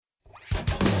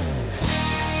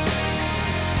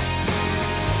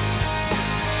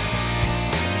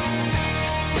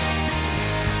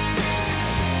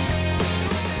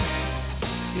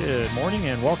Good morning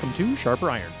and welcome to Sharper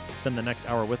Iron. Spend the next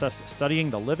hour with us studying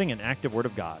the living and active Word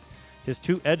of God. His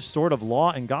two-edged sword of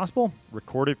law and gospel,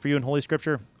 recorded for you in Holy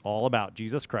Scripture, all about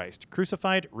Jesus Christ,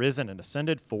 crucified, risen, and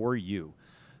ascended for you.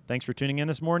 Thanks for tuning in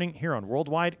this morning here on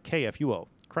Worldwide KFUO.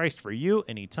 Christ for you,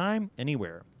 anytime,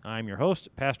 anywhere. I'm your host,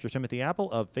 Pastor Timothy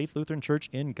Appel of Faith Lutheran Church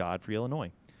in Godfrey,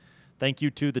 Illinois. Thank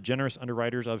you to the generous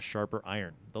underwriters of Sharper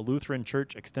Iron, the Lutheran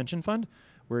Church Extension Fund,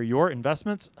 where your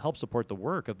investments help support the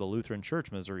work of the Lutheran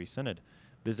Church Missouri Synod.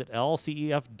 Visit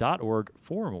lcef.org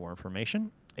for more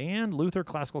information. And Luther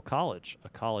Classical College, a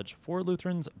college for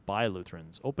Lutherans by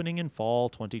Lutherans, opening in fall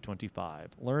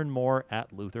 2025. Learn more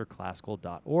at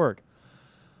lutherclassical.org.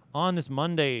 On this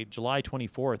Monday, July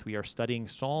 24th, we are studying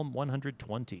Psalm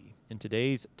 120. In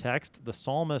today's text, the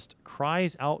psalmist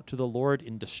cries out to the Lord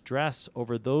in distress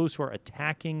over those who are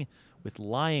attacking with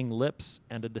lying lips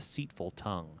and a deceitful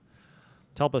tongue.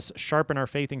 To help us sharpen our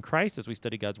faith in Christ as we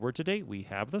study God's Word today, we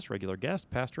have this regular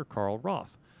guest, Pastor Carl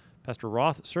Roth. Pastor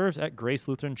Roth serves at Grace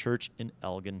Lutheran Church in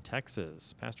Elgin,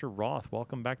 Texas. Pastor Roth,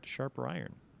 welcome back to Sharper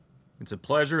Iron. It's a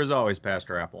pleasure as always,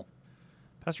 Pastor Appel.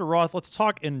 Pastor Roth, let's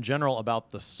talk in general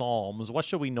about the Psalms. What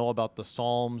should we know about the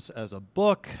Psalms as a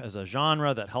book, as a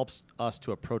genre that helps us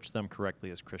to approach them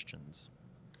correctly as Christians?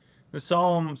 The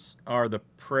Psalms are the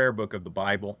prayer book of the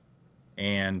Bible,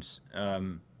 and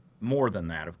more than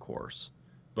that, of course.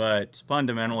 But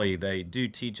fundamentally, they do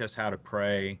teach us how to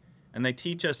pray, and they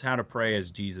teach us how to pray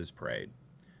as Jesus prayed.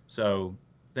 So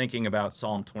thinking about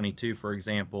Psalm 22, for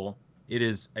example, it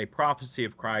is a prophecy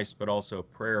of Christ, but also a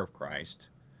prayer of Christ.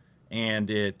 And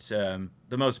the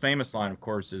most famous line, of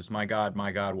course, is, my God,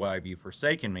 why have you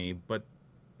forsaken me? But,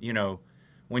 you know,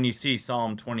 when you see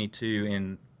Psalm 22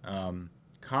 in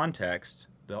context,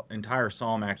 the entire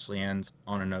psalm actually ends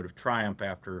on a note of triumph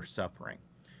after suffering.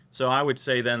 So I would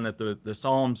say then that the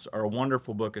Psalms are a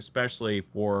wonderful book, especially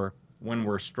for when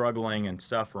we're struggling and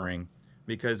suffering,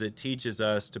 because it teaches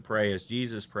us to pray as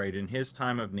Jesus prayed in his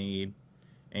time of need.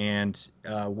 And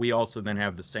we also then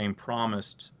have the same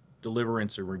promised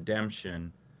deliverance or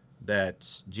redemption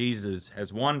that Jesus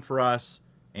has won for us,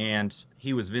 and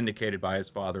he was vindicated by his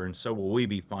Father, and so will we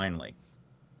be finally.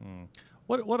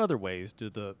 What other ways do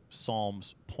the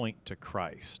Psalms point to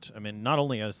Christ? I mean, not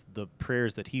only as the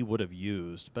prayers that he would have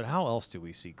used, but how else do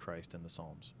we see Christ in the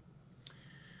Psalms?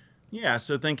 Yeah,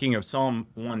 so thinking of Psalm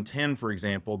 110, for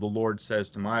example, the Lord says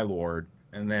to my Lord,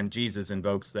 and then Jesus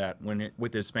invokes that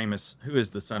with his famous, who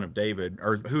is the Son of David,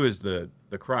 or who is the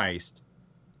Christ?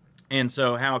 And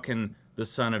so how can the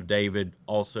Son of David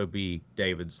also be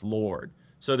David's Lord?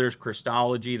 So there's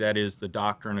Christology, that is the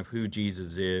doctrine of who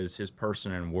Jesus is, his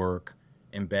person and work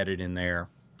embedded in there.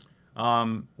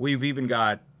 We've even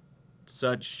got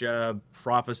such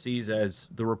prophecies as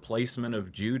the replacement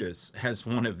of Judas as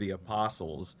one of the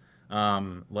apostles.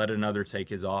 Let another take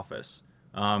his office.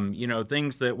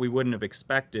 Things that we wouldn't have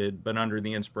expected, but under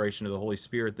the inspiration of the Holy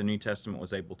Spirit, the New Testament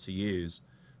was able to use.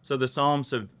 So the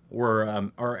Psalms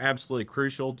are absolutely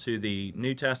crucial to the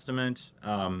New Testament,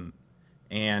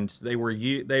 and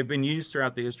they've been used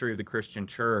throughout the history of the Christian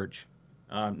Church,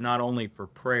 not only for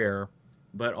prayer,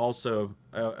 but also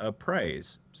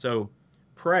praise. So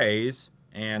praise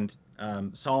and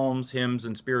psalms, hymns,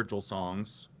 and spiritual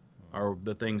songs are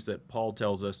the things that Paul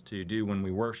tells us to do when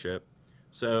we worship.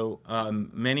 So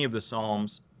many of the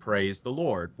Psalms praise the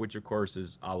Lord, which of course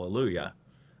is Alleluia,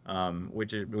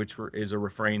 which is a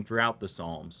refrain throughout the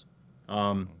Psalms.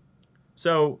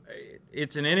 So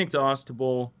it's an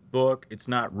inexhaustible book. It's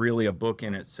not really a book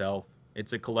in itself.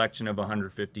 It's a collection of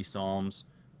 150 Psalms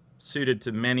suited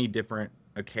to many different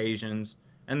occasions,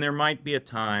 and there might be a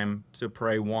time to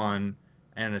pray one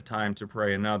and a time to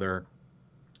pray another,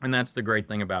 and that's the great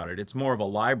thing about it. It's more of a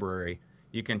library.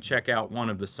 You can check out one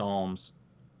of the Psalms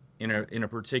in a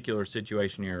particular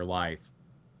situation in your life.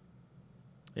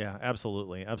 Yeah,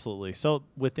 absolutely. So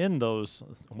within those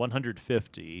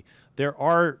 150, there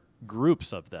are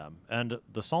groups of them, and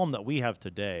the psalm that we have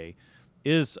today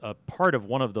is a part of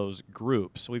one of those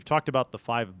groups. We've talked about the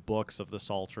 5 books of the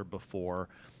Psalter before.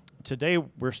 Today,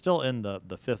 we're still in the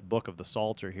 5th book of the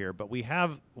Psalter here, but we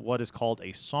have what is called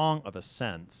a Song of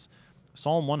Ascents.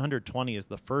 Psalm 120 is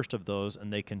the first of those,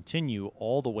 and they continue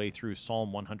all the way through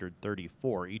Psalm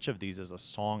 134. Each of these is a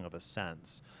Song of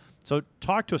Ascents. So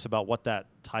talk to us about what that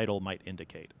title might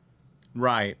indicate.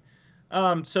 Right.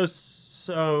 So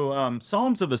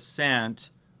Psalms of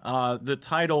Ascent, the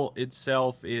title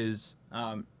itself is,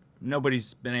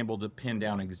 nobody's been able to pin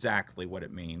down exactly what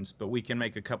it means, but we can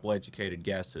make a couple educated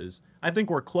guesses. I think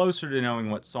we're closer to knowing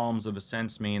what Psalms of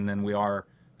Ascents mean than we are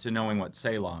to knowing what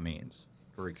Selah means,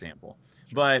 for example.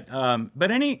 But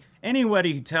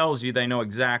anybody who tells you they know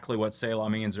exactly what Selah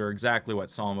means or exactly what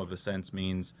Psalm of Ascent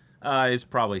means is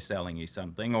probably selling you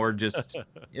something or just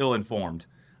ill-informed.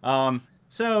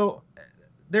 So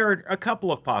there are a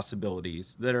couple of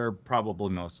possibilities that are probably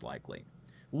most likely.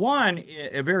 One,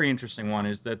 a very interesting one,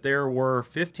 is that there were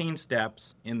 15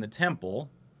 steps in the temple,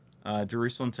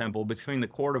 Jerusalem temple, between the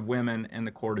court of women and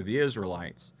the court of the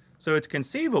Israelites. So it's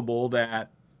conceivable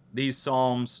that these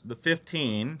psalms, the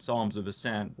 15 psalms of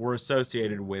ascent, were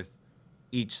associated with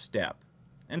each step.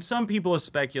 And some people have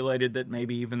speculated that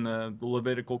maybe even the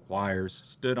Levitical choirs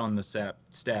stood on the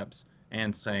steps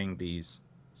and sang these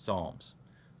psalms.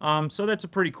 So that's a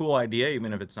pretty cool idea,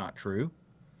 even if it's not true.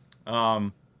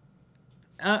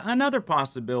 Another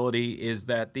possibility is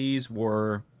that these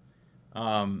were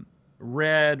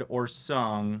read or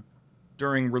sung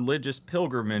during religious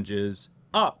pilgrimages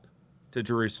up to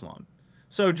Jerusalem.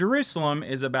 So Jerusalem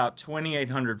is about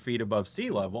 2,800 feet above sea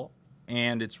level,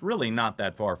 and it's really not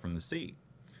that far from the sea.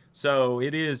 So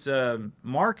it is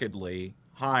markedly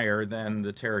higher than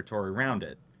the territory around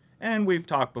it. And we've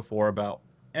talked before about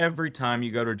every time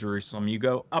you go to Jerusalem, you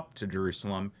go up to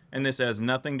Jerusalem, and this has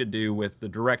nothing to do with the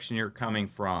direction you're coming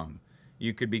from.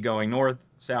 You could be going north,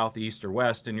 south, east, or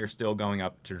west, and you're still going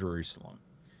up to Jerusalem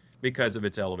because of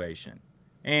its elevation.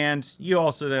 And you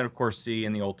also then, of course, see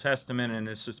in the Old Testament, and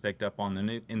this is picked up on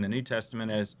in the New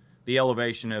Testament, as the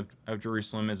elevation of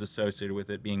Jerusalem is associated with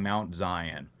it being Mount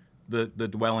Zion, the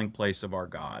dwelling place of our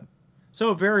God. So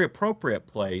a very appropriate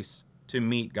place to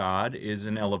meet God is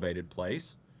an elevated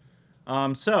place.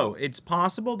 So it's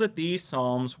possible that these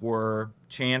psalms were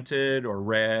chanted or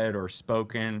read or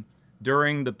spoken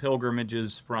during the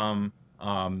pilgrimages from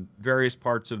various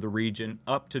parts of the region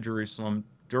up to Jerusalem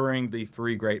during the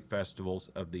three great festivals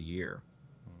of the year.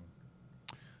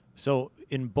 So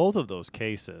in both of those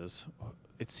cases,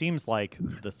 it seems like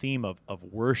the theme of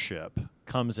worship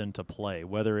comes into play,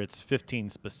 whether it's 15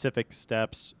 specific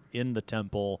steps in the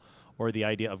temple or the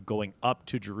idea of going up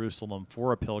to Jerusalem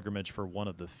for a pilgrimage for one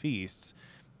of the feasts.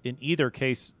 In either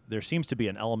case, there seems to be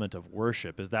an element of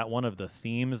worship. Is that one of the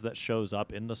themes that shows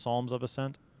up in the Psalms of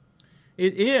Ascent?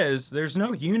 It is. There's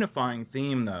no unifying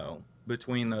theme, though,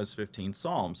 between those 15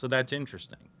 psalms, so that's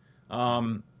interesting.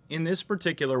 In this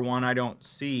particular one, I don't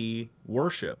see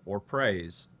worship or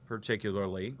praise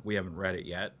particularly. We haven't read it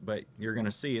yet, but you're going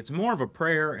to see it's more of a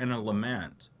prayer and a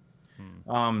lament.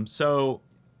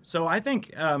 So I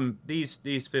think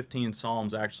these 15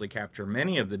 psalms actually capture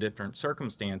many of the different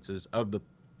circumstances of the,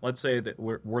 let's say that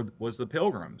was the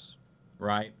pilgrims,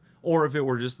 right? Or if it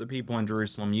were just the people in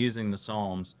Jerusalem using the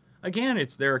psalms. Again,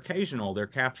 they're occasional. They're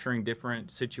capturing different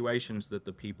situations that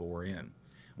the people were in.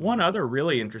 One other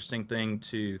really interesting thing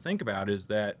to think about is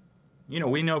that,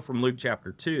 we know from Luke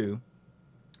chapter 2,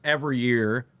 every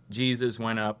year Jesus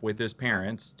went up with his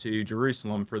parents to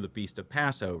Jerusalem for the Feast of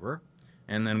Passover.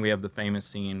 And then we have the famous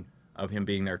scene of him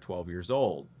being there 12 years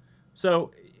old.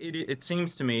 So it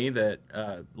seems to me that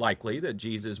likely that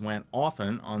Jesus went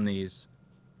often on these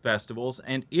festivals.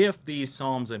 And if these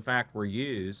psalms, in fact, were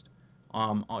used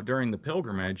during the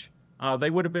pilgrimage, they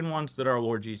would have been ones that our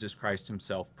Lord Jesus Christ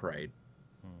himself prayed.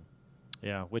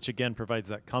 Yeah, which again provides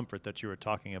that comfort that you were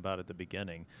talking about at the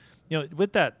beginning.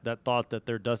 With that thought that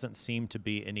there doesn't seem to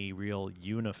be any real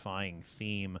unifying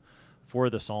theme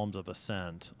for the Psalms of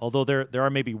Ascent, although there are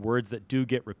maybe words that do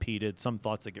get repeated, some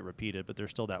thoughts that get repeated, but there's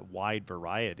still that wide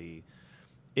variety.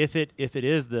 If it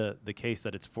is the case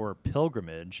that it's for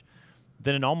pilgrimage,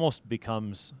 then it almost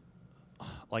becomes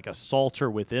like a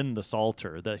psalter within the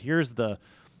psalter, that here's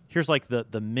like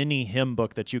the mini hymn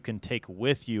book that you can take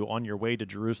with you on your way to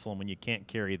Jerusalem when you can't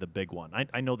carry the big one.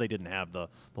 I know they didn't have the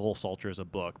whole Psalter as a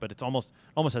book, but it's almost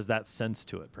has that sense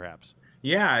to it, perhaps.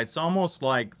 Yeah, it's almost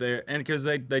like because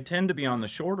they tend to be on the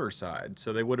shorter side,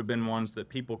 so they would have been ones that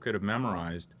people could have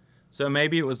memorized. So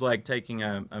maybe it was like taking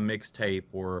a mixtape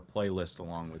or a playlist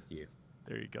along with you.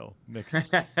 There you go, mixed.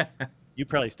 You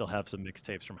probably still have some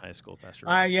mixtapes from high school, Pastor.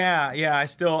 Yeah, I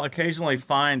still occasionally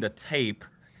find a tape.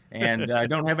 And I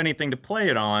don't have anything to play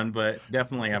it on, but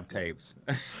definitely have tapes.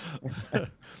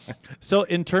 So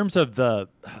in terms of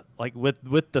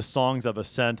with the songs of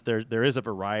ascent, there is a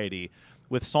variety.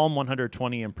 With Psalm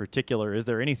 120 in particular, is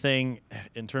there anything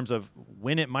in terms of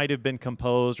when it might have been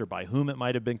composed or by whom it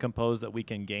might have been composed that we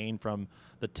can gain from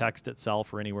the text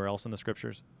itself or anywhere else in the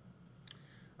Scriptures?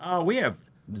 We have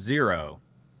zero.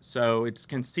 So it's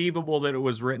conceivable that it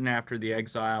was written after the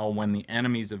exile when the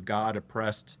enemies of God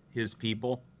oppressed his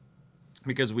people,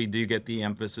 because we do get the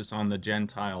emphasis on the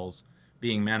Gentiles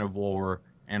being men of war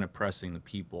and oppressing the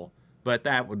people. But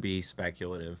that would be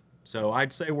speculative. So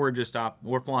I'd say we're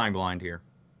flying blind here.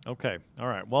 Okay. All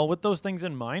right. Well, with those things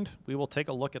in mind, we will take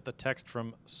a look at the text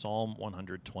from Psalm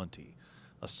 120,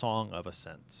 a song of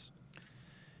ascents.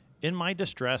 In my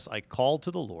distress, I called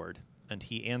to the Lord, and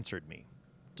he answered me.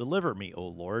 Deliver me, O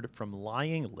Lord, from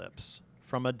lying lips,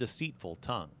 from a deceitful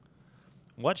tongue.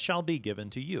 What shall be given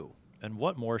to you, and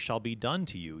what more shall be done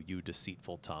to you, you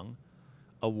deceitful tongue?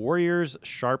 A warrior's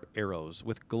sharp arrows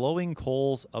with glowing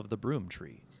coals of the broom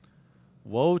tree.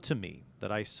 Woe to me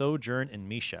that I sojourn in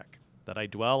Meshech, that I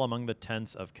dwell among the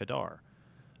tents of Kedar.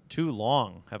 Too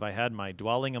long have I had my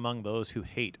dwelling among those who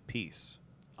hate peace.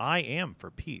 I am for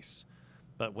peace,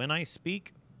 but when I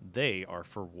speak, they are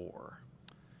for war.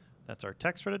 That's our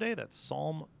text for today. That's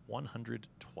Psalm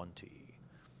 120.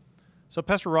 So,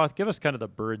 Pastor Roth, give us kind of the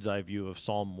bird's eye view of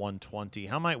Psalm 120.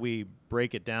 How might we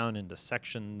break it down into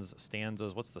sections,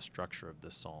 stanzas? What's the structure of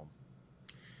this psalm?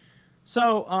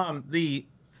 So the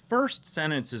first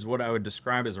sentence is what I would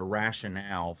describe as a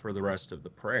rationale for the rest of the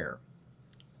prayer.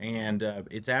 And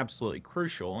it's absolutely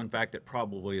crucial. In fact, it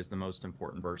probably is the most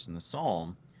important verse in the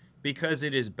psalm because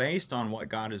it is based on what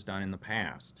God has done in the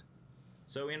past.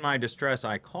 So in my distress,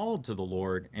 I called to the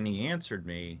Lord, and he answered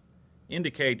me,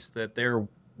 indicates that there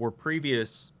were a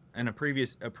previous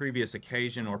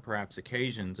occasion, or perhaps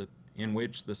occasions, in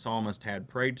which the psalmist had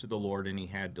prayed to the Lord and he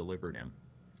had delivered him.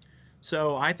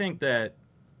 So I think that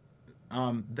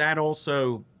that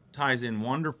also ties in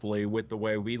wonderfully with the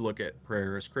way we look at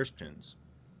prayer as Christians.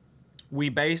 We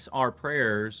base our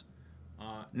prayers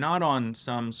not on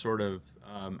some sort of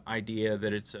idea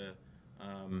that it's a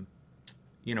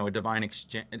divine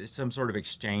exchange, some sort of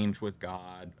exchange with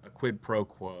God, a quid pro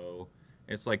quo.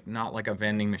 It's not like a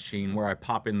vending machine where I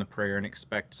pop in the prayer and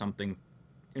expect something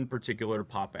in particular to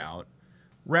pop out.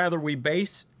 Rather, we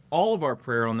base all of our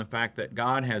prayer on the fact that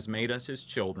God has made us his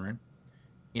children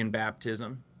in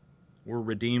baptism. We're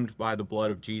redeemed by the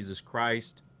blood of Jesus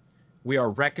Christ. We are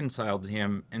reconciled to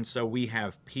him, and so we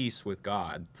have peace with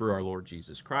God through our Lord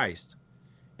Jesus Christ.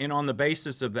 And on the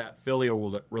basis of that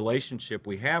filial relationship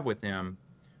we have with him,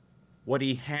 what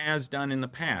he has done in the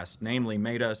past, namely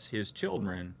made us his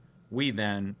children, we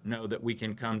then know that we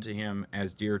can come to him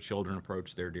as dear children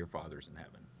approach their dear fathers in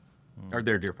heaven, or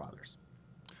their dear fathers.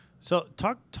 So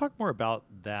talk more about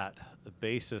that, the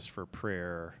basis for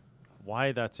prayer,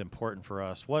 why that's important for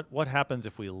us. What happens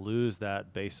if we lose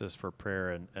that basis for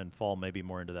prayer and fall maybe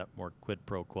more into that more quid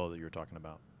pro quo that you were talking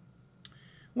about?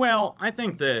 Well, I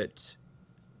think that,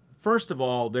 first of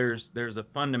all, there's a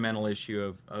fundamental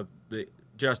issue of the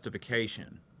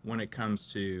justification when it comes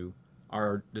to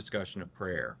our discussion of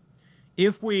prayer.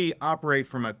 If we operate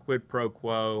from a quid pro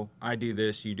quo, I do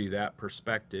this, you do that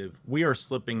perspective, we are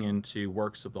slipping into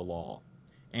works of the law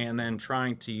and then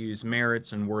trying to use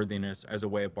merits and worthiness as a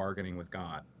way of bargaining with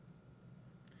God.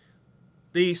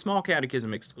 The Small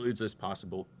Catechism excludes this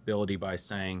possibility by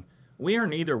saying, we are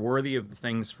neither worthy of the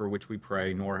things for which we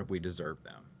pray, nor have we deserved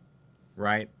them.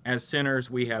 Right? As sinners,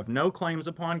 we have no claims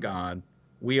upon God.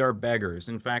 We are beggars.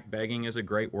 In fact, begging is a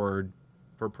great word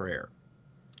for prayer.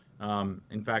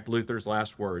 In fact, Luther's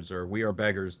last words are, we are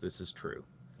beggars, this is true.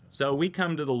 So we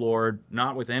come to the Lord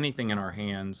not with anything in our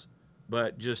hands,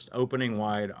 but just opening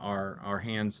wide our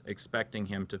hands, expecting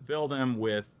him to fill them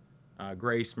with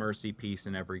grace, mercy, peace,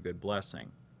 and every good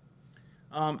blessing.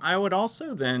 I would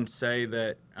also then say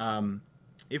that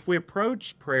if we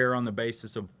approach prayer on the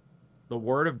basis of the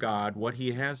Word of God, what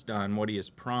he has done, what he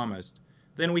has promised,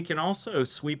 then we can also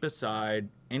sweep aside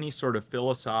any sort of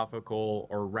philosophical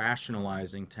or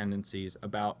rationalizing tendencies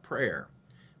about prayer.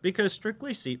 Because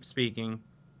strictly speaking,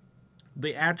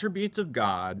 the attributes of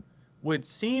God would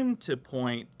seem to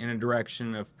point in a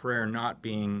direction of prayer not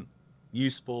being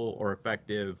useful or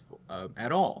effective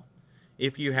at all.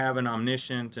 If you have an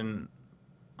omniscient and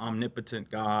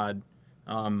omnipotent God,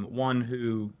 one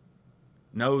who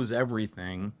knows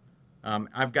everything.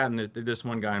 I've gotten this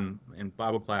one guy in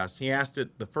Bible class. He asked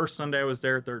it the first Sunday I was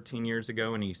there 13 years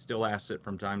ago, and he still asks it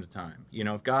from time to time.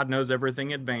 If God knows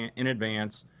everything in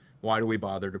advance, why do we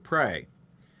bother to pray?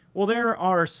 Well, there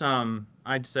are some,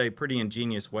 I'd say, pretty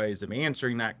ingenious ways of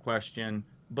answering that question,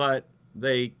 but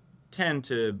they tend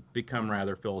to become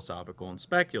rather philosophical and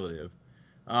speculative.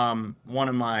 One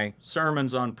of my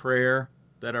sermons on prayer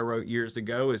that I wrote years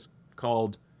ago is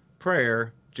called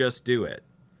Prayer, Just Do It.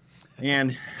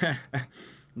 And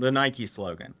the Nike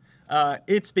slogan.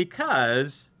 It's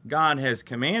because God has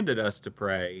commanded us to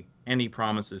pray and he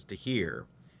promises to hear.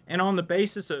 And on the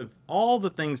basis of all the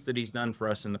things that he's done for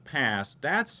us in the past,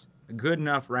 that's a good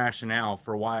enough rationale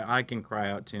for why I can cry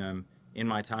out to him in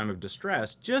my time of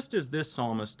distress, just as this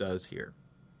psalmist does here.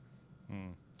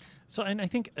 So, and I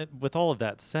think with all of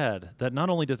that said, that not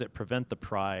only does it prevent the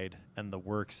pride and the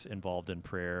works involved in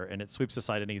prayer, and it sweeps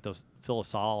aside any of those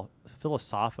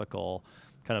philosophical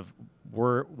kind of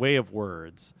way of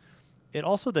words, it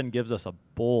also then gives us a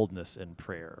boldness in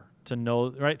prayer to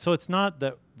know, right? So it's not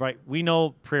that, right, we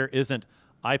know prayer isn't,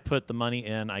 I put the money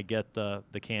in, I get the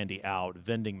candy out,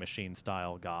 vending machine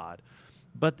style God.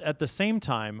 But at the same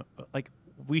time, like,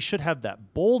 we should have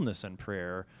that boldness in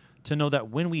prayer to know that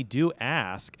when we do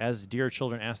ask, as dear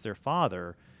children ask their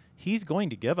Father, He's going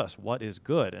to give us what is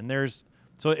good. And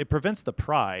so it prevents the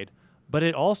pride, but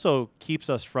it also keeps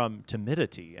us from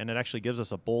timidity, and it actually gives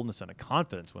us a boldness and a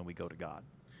confidence when we go to God.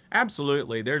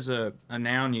 Absolutely. There's a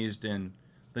noun used in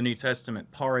the New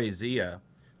Testament, parrhesia,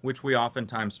 which we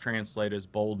oftentimes translate as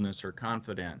boldness or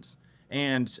confidence.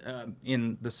 And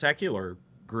in the secular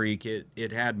Greek,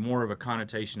 it had more of a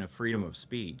connotation of freedom of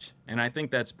speech. And I think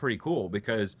that's pretty cool,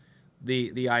 because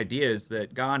the idea is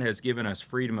that God has given us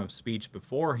freedom of speech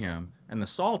before Him, and the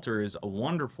Psalter is a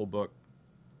wonderful book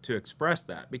to express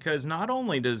that, because not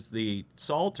only does the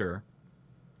Psalter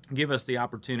give us the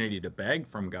opportunity to beg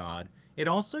from God, it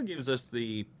also gives us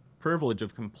the privilege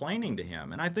of complaining to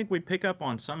Him. And I think we pick up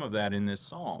on some of that in this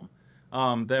psalm,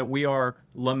 that we are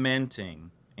lamenting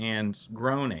and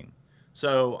groaning.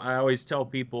 So I always tell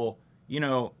people,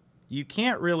 you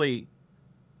can't really,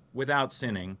 without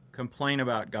sinning, complain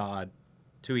about God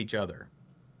to each other.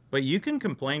 But you can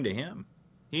complain to Him.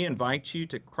 He invites you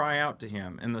to cry out to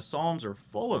Him, and the Psalms are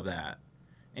full of that.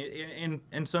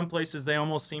 In some places, they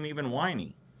almost seem even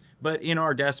whiny. But in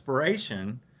our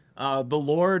desperation, the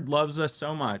Lord loves us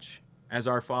so much as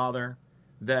our Father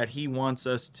that He wants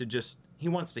He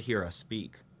wants to hear us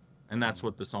speak. And that's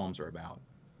what the Psalms are about.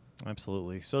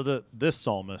 Absolutely. So this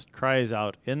psalmist cries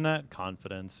out in that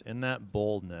confidence, in that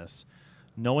boldness,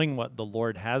 knowing what the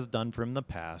Lord has done for him in the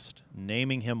past,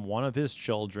 naming him one of His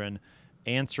children,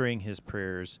 answering his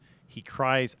prayers. He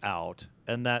cries out,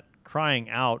 and that crying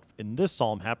out in this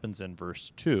psalm happens in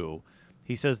verse 2.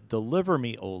 He says, "Deliver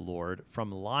me, O Lord,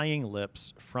 from lying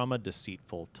lips, from a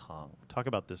deceitful tongue." Talk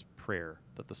about this prayer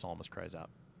that the psalmist cries out.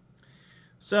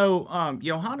 So,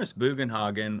 Johannes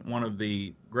Bugenhagen, one of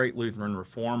the great Lutheran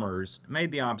reformers,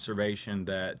 made the observation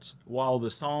that while the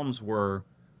Psalms were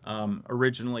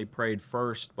originally prayed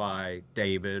first by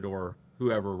David, or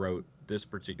whoever wrote this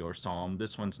particular psalm,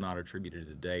 this one's not attributed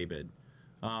to David.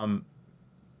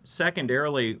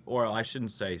 Secondarily, or I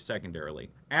shouldn't say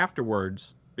secondarily,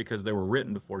 afterwards, because they were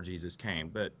written before Jesus came,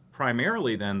 but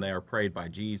primarily then they are prayed by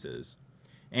Jesus,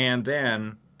 and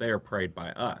then they are prayed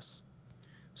by us.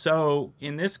 So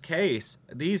in this case,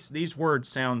 these words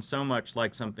sound so much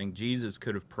like something Jesus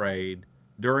could have prayed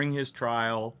during His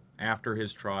trial, after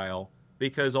His trial,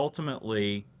 because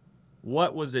ultimately,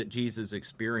 what was it Jesus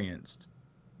experienced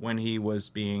when He was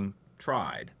being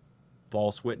tried?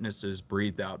 False witnesses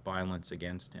breathed out violence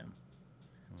against Him.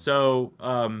 So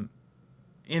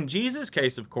in Jesus'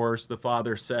 case, of course, the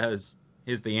Father says,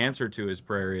 the answer to His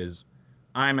prayer is,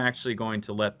 I'm actually going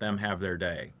to let them have their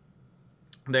day.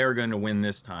 They are going to win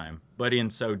this time. But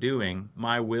in so doing,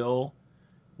 my will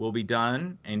be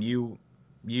done, and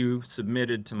you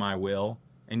submitted to my will,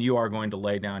 and you are going to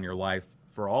lay down your life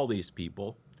for all these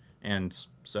people. And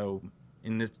so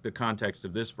in the context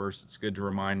of this verse, it's good to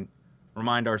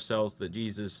remind ourselves that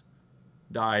Jesus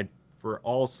died for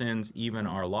all sins, even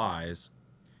our lies.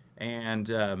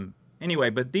 And anyway,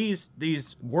 but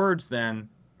these words then,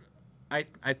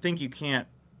 I think you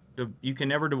can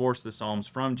never divorce the Psalms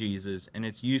from Jesus, and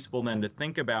it's useful then to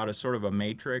think about a sort of a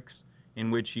matrix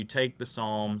in which you take the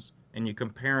Psalms and you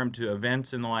compare them to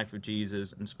events in the life of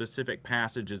Jesus and specific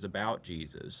passages about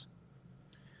Jesus.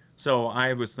 So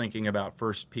I was thinking about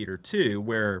 1 Peter 2,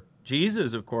 where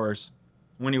Jesus, of course,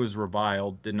 when He was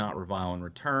reviled, did not revile in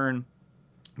return.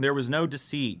 There was no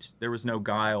deceit, there was no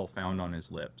guile found on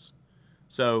His lips.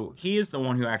 So He is the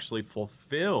one who actually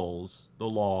fulfills the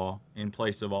law in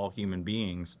place of all human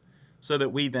beings, so that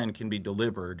we then can be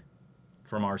delivered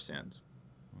from our sins.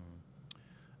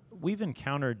 We've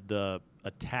encountered the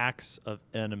attacks of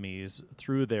enemies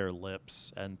through their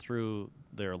lips and through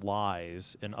their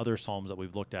lies in other psalms that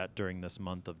we've looked at during this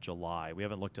month of July. We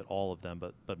haven't looked at all of them,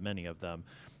 but many of them.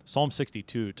 Psalm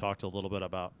 62 talked a little bit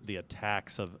about the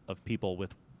attacks of people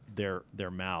with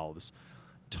their mouths.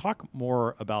 Talk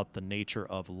more about the nature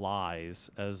of lies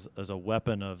as a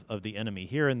weapon of the enemy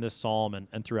here in this psalm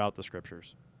and throughout the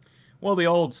scriptures. Well, the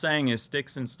old saying is,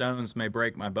 sticks and stones may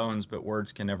break my bones, but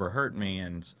words can never hurt me,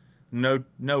 and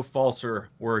no falser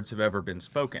words have ever been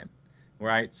spoken,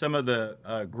 right? Some of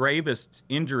the gravest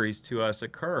injuries to us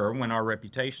occur when our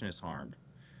reputation is harmed.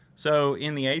 So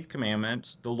in the 8th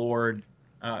commandment, the Lord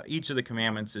each of the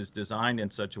commandments is designed in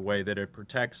such a way that it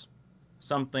protects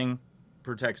something,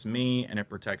 protects me, and it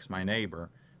protects my neighbor.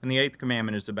 And the eighth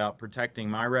commandment is about protecting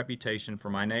my reputation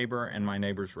for my neighbor and my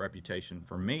neighbor's reputation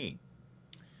for me.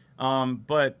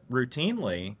 But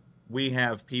routinely, we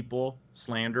have people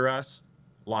slander us,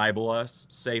 libel us,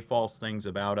 say false things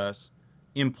about us,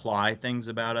 imply things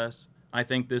about us. I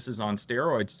think this is on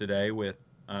steroids today with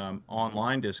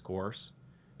online discourse.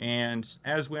 And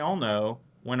as we all know,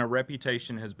 when a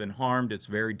reputation has been harmed, it's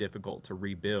very difficult to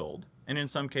rebuild, and in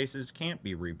some cases can't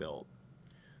be rebuilt.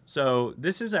 So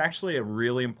this is actually a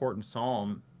really important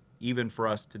psalm, even for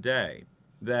us today,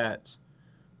 that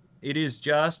it is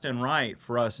just and right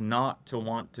for us not to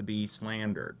want to be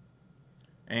slandered.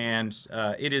 And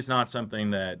it is not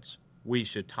something that we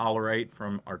should tolerate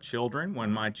from our children.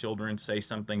 When my children say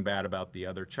something bad about the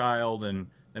other child, and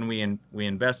then we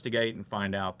investigate and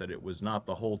find out that it was not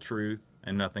the whole truth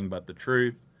and nothing but the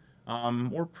truth,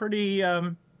 we're pretty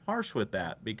harsh with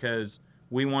that, because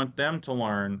we want them to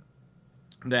learn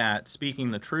that speaking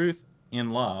the truth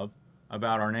in love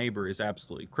about our neighbor is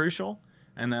absolutely crucial.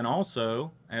 And then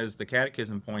also, as the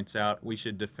Catechism points out, we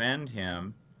should defend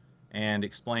him and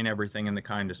explain everything in the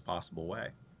kindest possible way.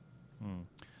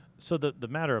 So the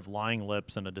matter of lying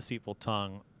lips and a deceitful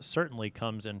tongue certainly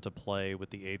comes into play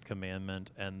with the eighth commandment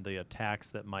and the attacks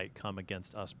that might come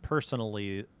against us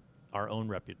personally, our own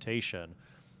reputation.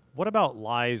 What about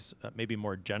lies, maybe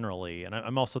more generally? And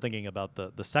I'm also thinking about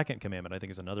the second commandment, I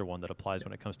think, is another one that applies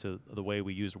when it comes to the way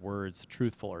we use words,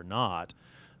 truthful or not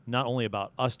only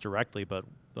about us directly, but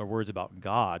our words about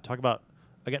God. Talk about,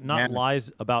 again, not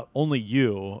lies about only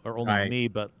you or only me,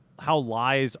 but how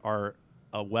lies are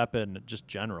a weapon just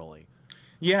generally.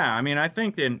 Yeah, I mean, I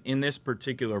think that in this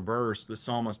particular verse, the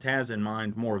psalmist has in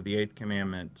mind more of the eighth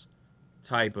commandment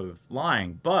type of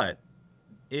lying, but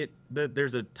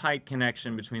there's a tight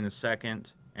connection between the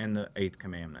second and the eighth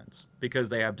commandments because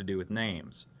they have to do with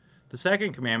names. The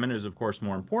second commandment is, of course,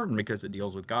 more important because it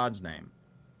deals with God's name.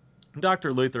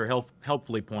 Dr. Luther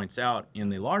helpfully points out in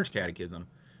the Large Catechism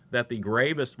that the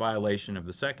gravest violation of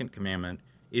the second commandment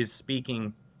is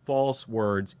speaking false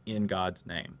words in God's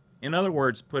name. In other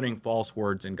words, putting false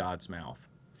words in God's mouth.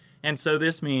 And so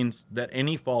this means that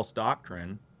any false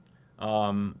doctrine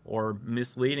or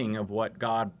misleading of what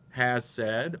God has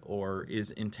said or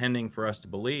is intending for us to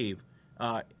believe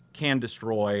can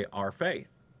destroy our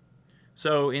faith.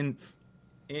 So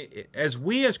as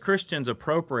we as Christians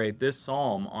appropriate this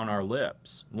psalm on our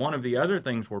lips, one of the other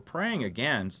things we're praying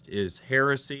against is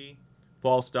heresy,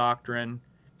 false doctrine,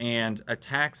 and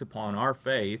attacks upon our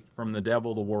faith from the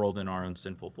devil, the world, and our own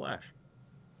sinful flesh.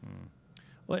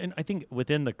 Well, and I think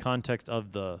within the context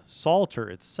of the Psalter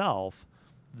itself,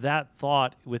 that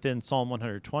thought within Psalm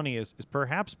 120 is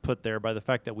perhaps put there by the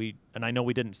fact that and I know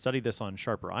we didn't study this on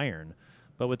Sharper Iron,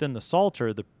 but within the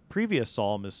Psalter, the previous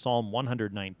psalm is Psalm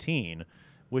 119,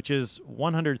 which is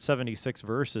 176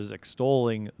 verses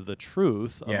extolling the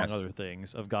truth, among other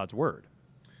things, of God's word.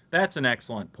 That's an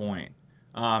excellent point.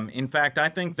 In fact, I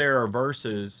think there are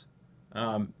verses,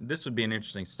 this would be an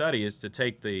interesting study, is to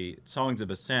take the songs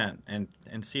of ascent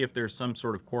and see if there's some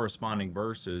sort of corresponding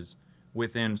verses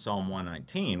within Psalm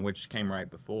 119, which came right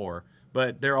before.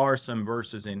 But there are some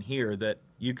verses in here that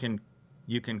you can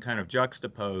kind of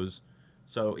juxtapose.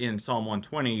 So in Psalm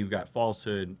 120, you've got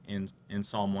falsehood. In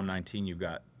Psalm 119, you've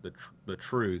got the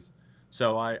truth.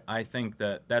 So I think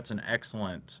that that's an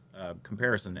excellent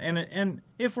comparison. And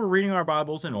if we're reading our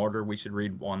Bibles in order, we should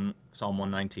read Psalm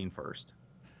 119 first.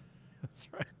 That's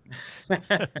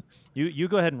right. You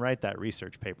go ahead and write that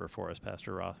research paper for us,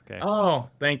 Pastor Roth, okay? Oh,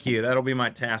 thank you. That'll be my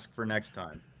task for next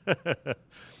time.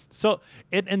 So,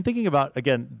 and thinking about,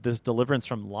 again, this deliverance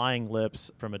from lying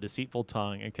lips, from a deceitful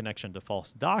tongue, in connection to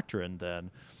false doctrine, then,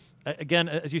 again,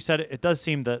 as you said, it does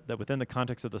seem that within the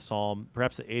context of the psalm,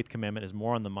 perhaps the eighth commandment is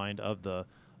more on the mind of the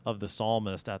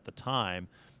psalmist at the time.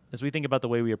 As we think about the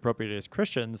way we appropriate it as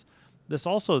Christians, this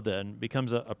also then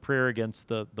becomes a prayer against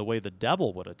the way the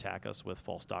devil would attack us with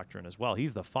false doctrine as well.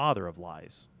 He's the father of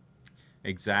lies.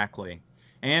 Exactly.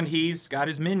 And he's got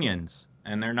his minions,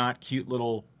 and they're not cute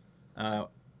little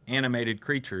animated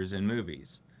creatures in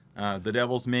movies. The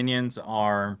devil's minions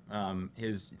are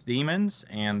his demons,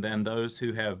 and then those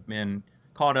who have been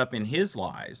caught up in his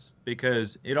lies,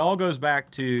 because it all goes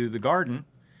back to the garden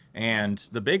and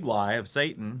the big lie of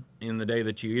Satan: in the day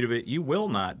that you eat of it, you will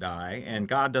not die, and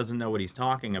God doesn't know what he's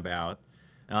talking about,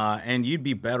 and you'd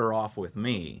be better off with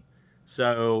me.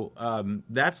 So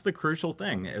that's the crucial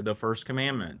thing. The first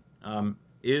commandment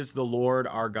is the Lord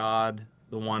our God,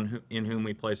 the one in whom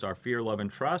we place our fear, love,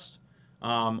 and trust,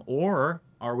 or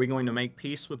are we going to make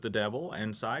peace with the devil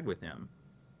and side with him?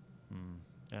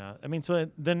 I mean, so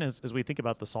then as we think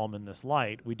about the psalm in this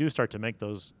light, we do start to make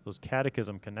those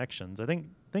catechism connections. I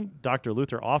think Dr.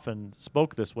 Luther often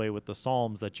spoke this way with the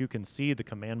Psalms, that you can see the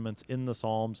commandments in the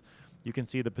Psalms, you can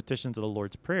see the petitions of the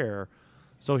Lord's Prayer.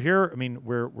 So here, I mean,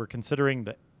 we're considering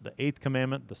the eighth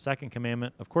commandment, the second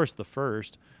commandment, of course, the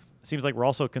first. It seems like we're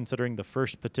also considering the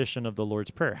first petition of the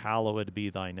Lord's Prayer, hallowed be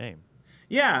thy name.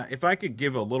 Yeah, if I could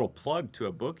give a little plug to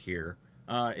a book here,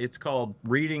 it's called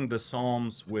Reading the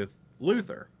Psalms with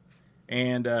Luther,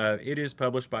 and it is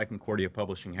published by Concordia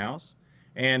Publishing House,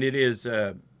 and it is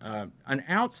an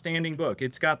outstanding book.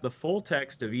 It's got the full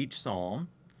text of each psalm,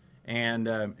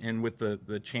 and with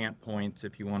the chant points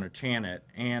if you want to chant it,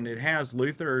 and it has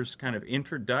Luther's kind of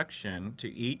introduction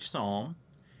to each psalm,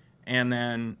 and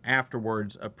then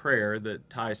afterwards a prayer that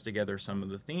ties together some of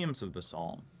the themes of the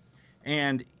psalm.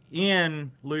 And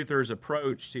in Luther's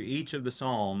approach to each of the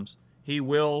psalms, he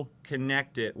will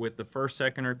connect it with the first,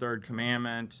 second, or third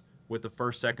commandment, with the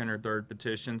first, second, or third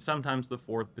petition, sometimes the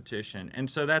fourth petition. And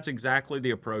so that's exactly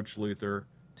the approach Luther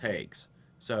takes.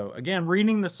 So again,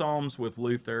 reading the Psalms with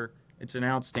Luther, it's an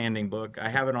outstanding book. I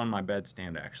have it on my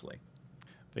bedstand, actually.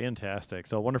 Fantastic.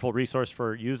 So a wonderful resource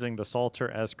for using the Psalter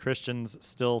as Christians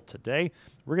still today.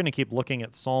 We're going to keep looking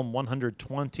at Psalm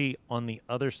 120 on the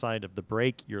other side of the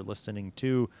break. You're listening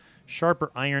to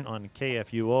Sharper Iron on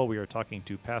KFUO. We are talking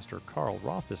to Pastor Carl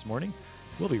Roth this morning.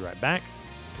 We'll be right back.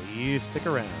 Please stick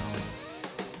around.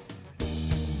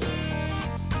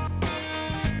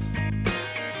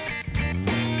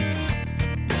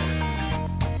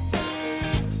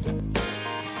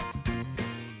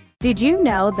 Did you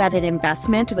know that an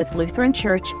investment with Lutheran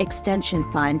Church Extension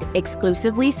Fund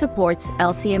exclusively supports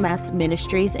LCMS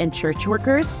ministries and church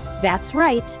workers? That's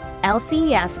right.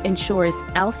 LCEF ensures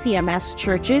LCMS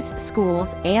churches,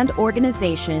 schools, and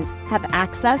organizations have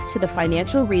access to the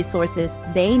financial resources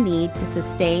they need to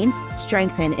sustain,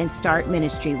 strengthen, and start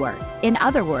ministry work. In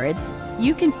other words,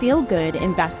 you can feel good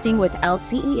investing with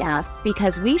LCEF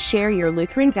because we share your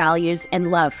Lutheran values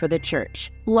and love for the church.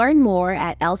 Learn more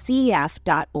at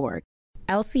lcef.org.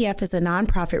 LCF is a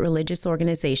nonprofit religious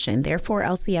organization. Therefore,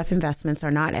 LCF investments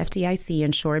are not FDIC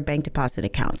insured bank deposit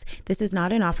accounts. This is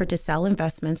not an offer to sell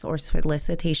investments or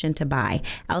solicitation to buy.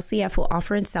 LCF will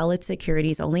offer and sell its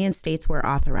securities only in states where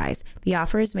authorized. The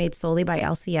offer is made solely by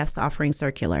LCF's offering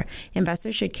circular.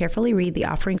 Investors should carefully read the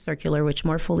offering circular, which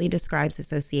more fully describes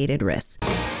associated risks.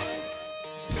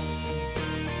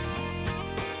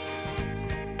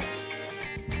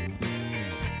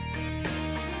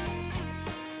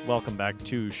 Welcome back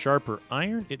to Sharper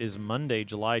Iron. It is Monday,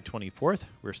 July 24th.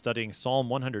 We're studying Psalm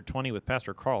 120 with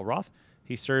Pastor Carl Roth.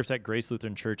 He serves at Grace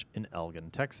Lutheran Church in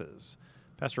Elgin, Texas.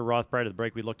 Pastor Roth, prior to the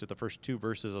break, we looked at the first two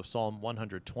verses of Psalm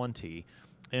 120.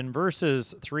 In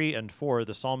verses 3 and 4,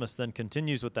 the psalmist then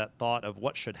continues with that thought of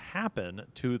what should happen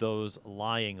to those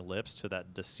lying lips, to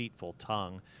that deceitful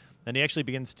tongue. And he actually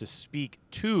begins to speak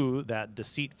to that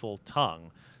deceitful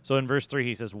tongue. So in verse 3,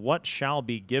 he says, "What shall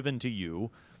be given to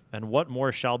you? And what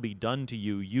more shall be done to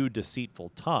you, you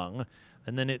deceitful tongue?"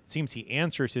 And then it seems he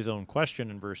answers his own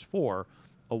question in verse 4,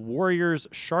 "A warrior's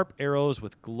sharp arrows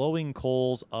with glowing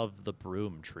coals of the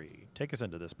broom tree." Take us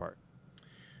into this part.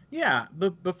 Yeah,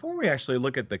 but before we actually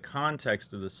look at the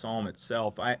context of the psalm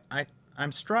itself,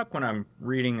 I'm struck when I'm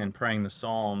reading and praying the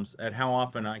psalms at how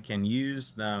often I can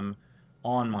use them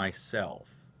on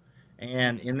myself.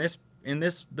 And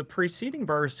the preceding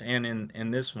verse and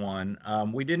in this one,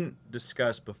 we didn't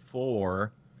discuss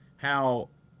before how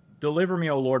 "deliver me,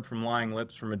 O Lord, from lying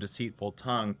lips, from a deceitful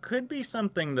tongue" could be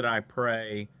something that I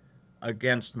pray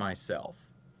against myself.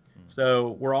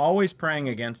 So we're always praying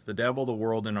against the devil, the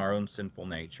world, and our own sinful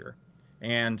nature.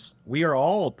 And we are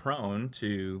all prone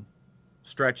to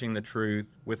stretching the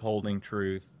truth, withholding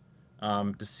truth,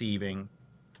 deceiving.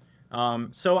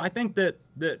 So I think that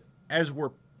as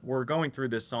we're going through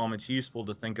this psalm, it's useful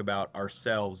to think about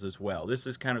ourselves as well. This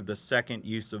is kind of the second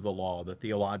use of the law, the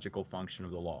theological function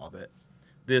of the law, that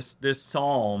this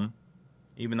psalm,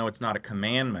 even though it's not a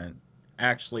commandment,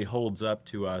 actually holds up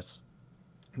to us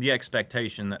the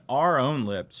expectation that our own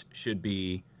lips should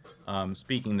be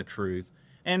speaking the truth.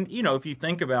 And, if you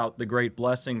think about the great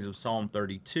blessings of Psalm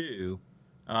 32,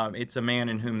 it's a man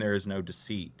in whom there is no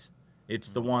deceit. It's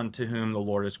the one to whom the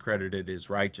Lord has credited his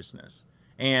righteousness.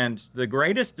 And the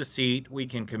greatest deceit we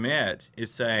can commit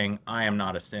is saying, "I am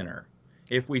not a sinner."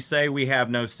 If we say we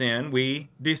have no sin, we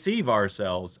deceive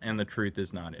ourselves, and the truth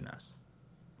is not in us.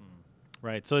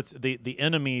 Right. So it's the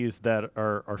enemies that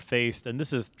are faced, and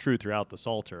this is true throughout the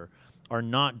Psalter, are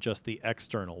not just the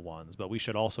external ones, but we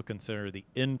should also consider the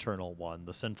internal one,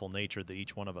 the sinful nature that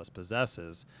each one of us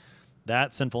possesses,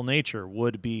 that sinful nature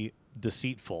would be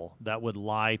deceitful, that would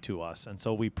lie to us. And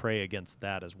so we pray against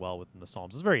that as well within the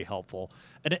Psalms. It's very helpful.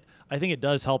 And I think it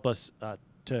does help us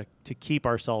to keep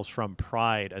ourselves from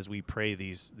pride as we pray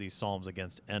these Psalms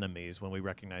against enemies, when we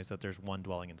recognize that there's one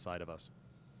dwelling inside of us.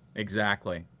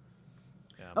 Exactly.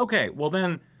 Yeah. Okay, well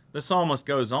then the psalmist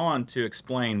goes on to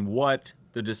explain what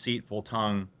the deceitful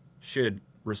tongue should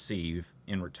receive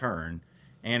in return.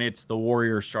 And it's the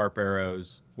warrior's sharp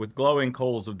arrows with glowing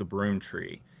coals of the broom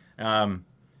tree.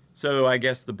 So I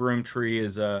guess the broom tree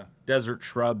is a desert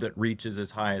shrub that reaches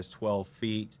as high as 12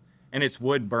 feet, and its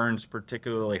wood burns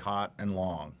particularly hot and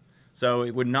long. So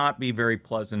it would not be very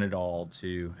pleasant at all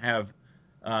to have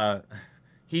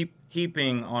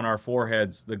heaping on our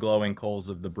foreheads the glowing coals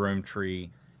of the broom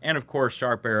tree. And of course,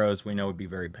 sharp arrows we know would be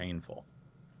very painful.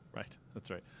 Right, that's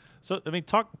right. So, I mean,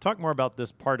 talk more about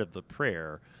this part of the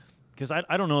prayer, because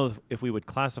I don't know if we would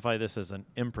classify this as an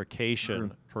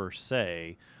imprecation per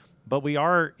se, but we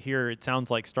are here, it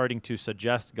sounds like, starting to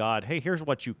suggest God, hey, here's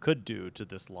what you could do to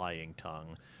this lying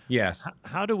tongue. Yes.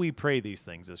 How do we pray these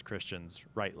things as Christians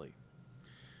rightly?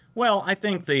 Well, I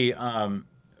think the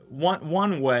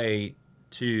one way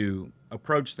to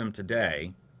approach them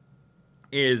today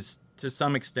is to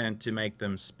some extent to make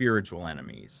them spiritual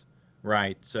enemies,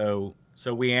 right? So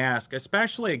we ask,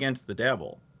 especially against the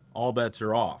devil, all bets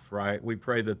are off, right? We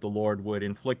pray that the Lord would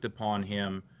inflict upon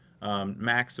him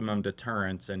maximum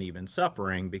deterrence and even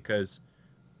suffering, because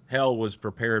hell was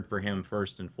prepared for him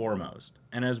first and foremost.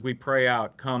 And as we pray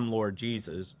out, "Come, Lord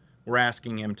Jesus," we're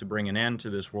asking him to bring an end to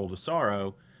this world of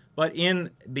sorrow. But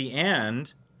in the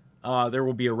end, there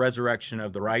will be a resurrection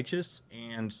of the righteous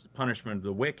and punishment of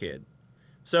the wicked.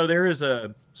 So there is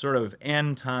a sort of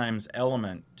end times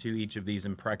element to each of these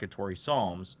imprecatory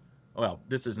psalms. Well,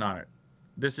 this is not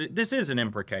this is an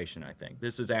imprecation, I think.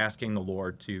 This is asking the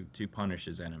Lord to punish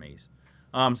his enemies.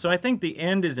 So I think the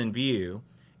end is in view.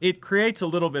 It creates a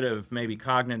little bit of maybe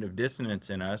cognitive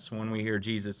dissonance in us when we hear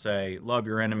Jesus say, "Love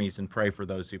your enemies and pray for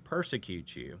those who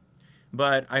persecute you."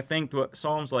 But I think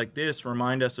psalms like this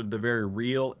remind us of the very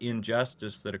real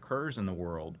injustice that occurs in the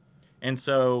world. And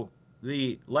so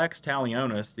the lex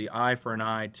talionis, the eye for an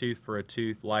eye, tooth for a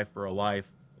tooth, life for a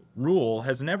life rule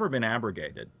has never been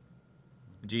abrogated.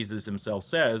 Jesus himself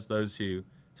says those who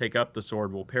take up the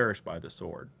sword will perish by the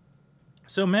sword.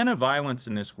 So men of violence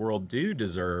in this world do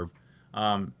deserve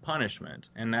punishment,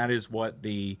 and that is what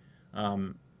the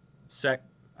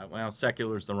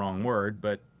secular is the wrong word,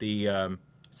 but the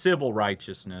civil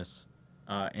righteousness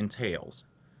entails.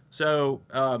 So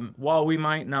while we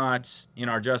might not in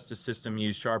our justice system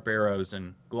use sharp arrows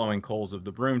and glowing coals of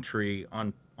the broom tree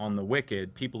on the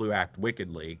wicked, people who act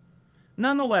wickedly,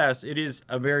 nonetheless, it is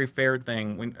a very fair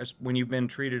thing when you've been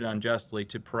treated unjustly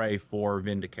to pray for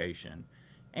vindication.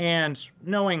 And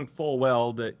knowing full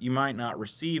well that you might not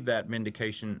receive that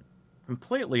vindication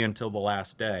completely until the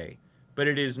last day, but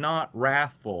it is not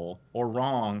wrathful or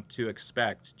wrong to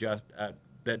expect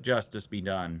that justice be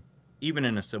done, even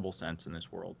in a civil sense in this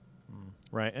world.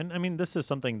 Right. And I mean, this is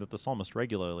something that the psalmist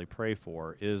regularly pray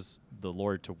for, is the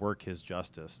Lord to work his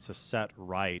justice, to set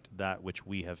right that which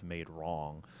we have made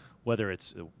wrong, whether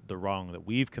it's the wrong that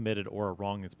we've committed or a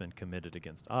wrong that's been committed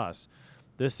against us.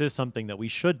 This is something that we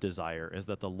should desire, is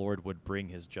that the Lord would bring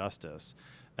his justice.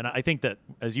 And I think that,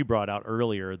 as you brought out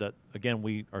earlier, that, again,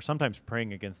 we are sometimes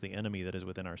praying against the enemy that is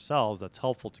within ourselves. That's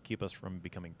helpful to keep us from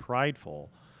becoming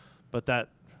prideful. But that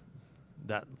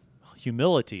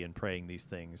humility in praying these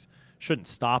things shouldn't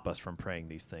stop us from praying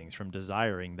these things, from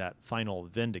desiring that final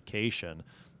vindication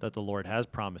that the Lord has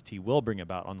promised he will bring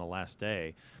about on the last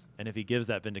day. And if he gives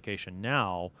that vindication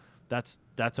now, that's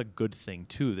a good thing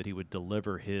too, that he would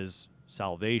deliver his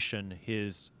salvation,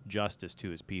 his justice to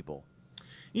his people.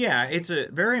 Yeah, it's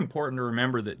very important to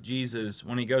remember that Jesus,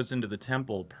 when he goes into the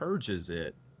temple, purges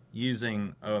it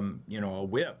using a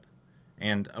whip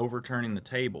and overturning the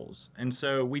tables. And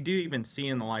so we do even see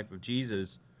in the life of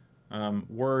Jesus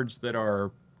words that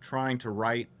are trying to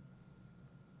right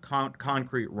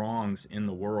concrete wrongs in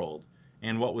the world.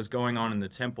 And what was going on in the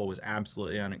temple was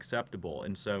absolutely unacceptable.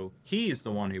 And so he's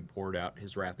the one who poured out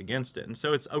his wrath against it. And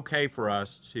so it's okay for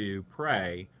us to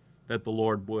pray that the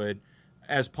Lord would,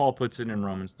 as Paul puts it in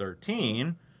Romans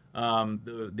 13,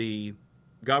 the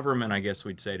government, I guess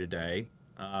we'd say today,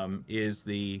 is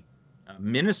the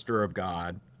minister of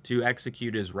God to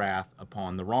execute his wrath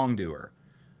upon the wrongdoer.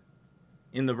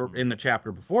 In the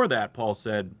chapter before that, Paul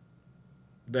said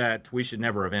that we should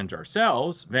never avenge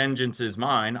ourselves. Vengeance is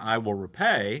mine, I will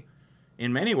repay.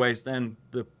 In many ways, then,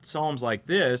 the Psalms like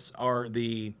this are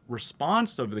the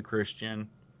response of the Christian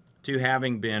to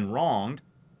having been wronged,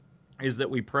 is that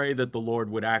we pray that the Lord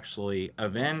would actually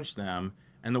avenge them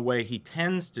And the way he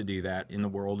tends to do that in the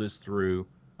world is through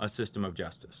a system of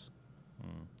justice.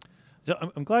 So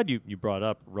I'm glad you brought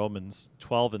up Romans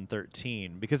 12 and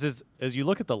 13, because as you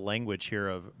look at the language here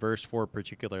of verse 4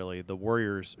 particularly, the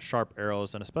warrior's sharp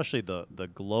arrows, and especially the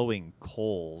glowing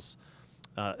coals,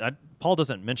 Paul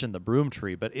doesn't mention the broom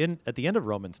tree, but at the end of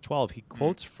Romans 12, he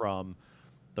quotes from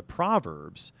the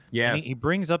Proverbs. Yes. And he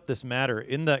brings up this matter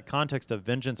in that context of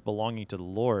vengeance belonging to the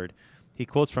Lord. He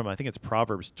quotes from, I think it's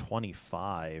Proverbs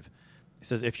 25. He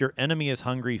says, "If your enemy is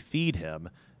hungry, feed him.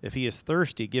 If he is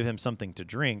thirsty, give him something to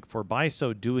drink, for by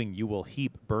so doing you will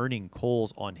heap burning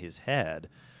coals on his head."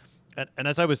 And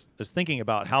as I was thinking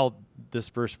about how this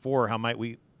verse 4,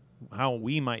 how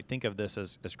we might think of this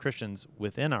as Christians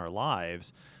within our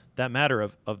lives, that matter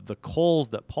of the coals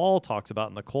that Paul talks about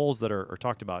and the coals that are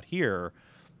talked about here,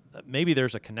 maybe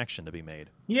there's a connection to be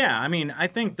made. Yeah, I mean, I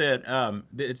think that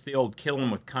it's the old kill 'em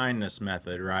with kindness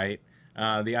method, right?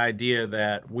 The idea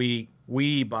that we,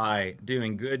 by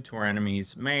doing good to our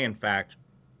enemies, may in fact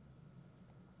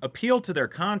appeal to their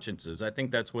consciences. I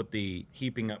think that's what the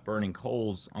heaping up burning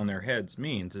coals on their heads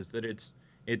means, is that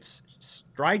it's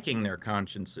striking their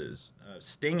consciences,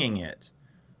 stinging it,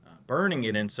 burning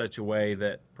it in such a way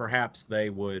that perhaps they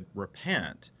would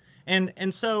repent.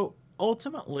 And so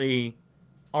ultimately,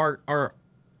 our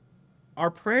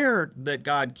prayer that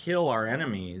God kill our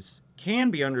enemies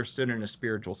can be understood in a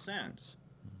spiritual sense,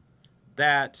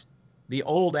 that the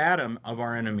old Adam of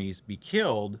our enemies be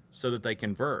killed so that they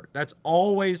convert. That's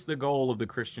always the goal of the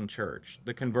Christian church,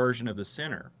 the conversion of the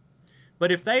sinner.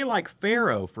 But if they, like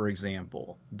Pharaoh, for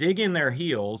example, dig in their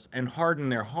heels and harden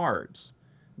their hearts,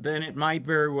 then it might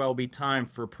very well be time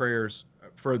for prayers,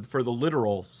 for the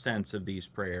literal sense of these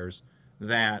prayers,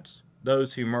 that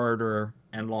those who murder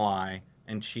and lie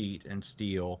and cheat and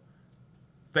steal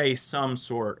face some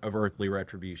sort of earthly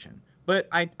retribution. But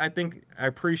I think I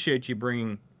appreciate you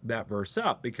bringing that verse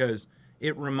up, because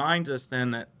it reminds us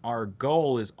then that our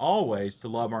goal is always to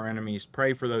love our enemies,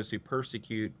 pray for those who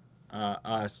persecute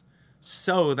us,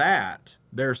 so that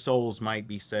their souls might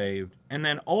be saved, and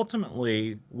then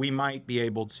ultimately we might be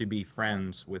able to be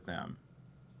friends with them.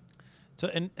 So,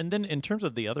 and then in terms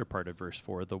of the other part of verse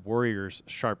 4, the warrior's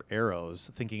sharp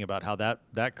arrows, thinking about how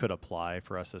that could apply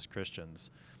for us as Christians.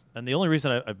 And the only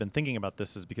reason I've been thinking about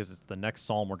this is because it's the next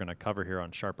psalm we're going to cover here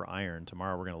on Sharper Iron.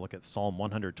 Tomorrow we're going to look at Psalm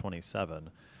 127.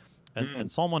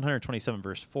 And Psalm 127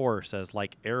 verse 4 says,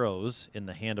 "Like arrows in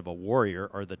the hand of a warrior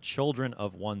are the children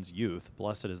of one's youth.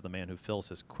 Blessed is the man who fills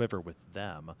his quiver with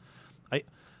them."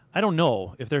 I don't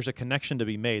know if there's a connection to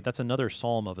be made. That's another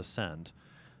psalm of ascent.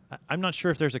 I'm not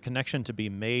sure if there's a connection to be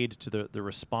made to the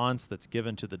response that's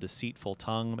given to the deceitful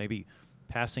tongue, maybe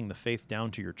passing the faith down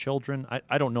to your children.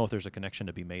 I don't know if there's a connection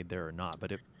to be made there or not,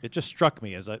 but it just struck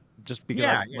me because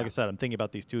like I said, I'm thinking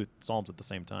about these two psalms at the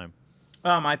same time.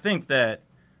 I think that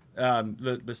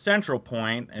the central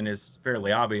point, and is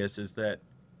fairly obvious, is that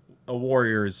a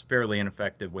warrior is fairly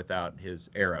ineffective without his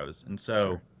arrows. And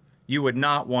so you would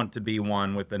not want to be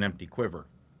one with an empty quiver.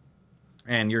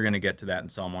 And you're going to get to that in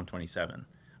Psalm 127.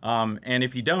 And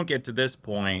if you don't get to this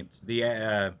point,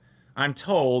 I'm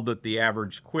told that the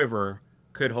average quiver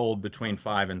could hold between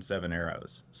 5 and 7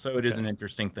 arrows. So it is an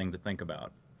interesting thing to think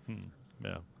about.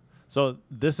 Yeah. So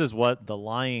this is what the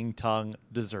lying tongue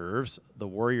deserves: the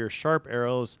warrior's sharp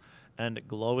arrows and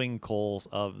glowing coals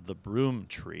of the broom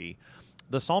tree.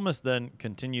 The psalmist then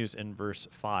continues in verse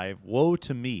 5, "Woe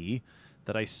to me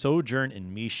that I sojourn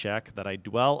in Meshech, that I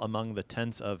dwell among the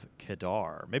tents of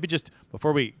Kedar." Maybe just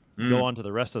before we go on to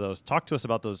the rest of those, talk to us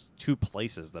about those two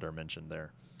places that are mentioned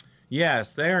there.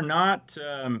 Yes, they are not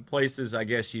places I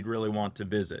guess you'd really want to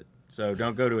visit. So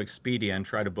don't go to Expedia and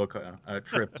try to book a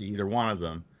trip to either one of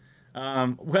them.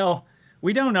 Well,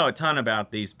 we don't know a ton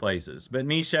about these places, but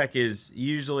Meshech is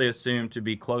usually assumed to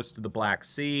be close to the Black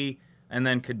Sea, and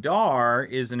then Kedar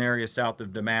is an area south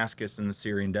of Damascus in the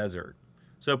Syrian desert.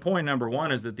 So point number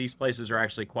one is that these places are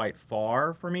actually quite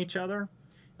far from each other,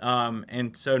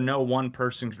 and so no one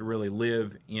person could really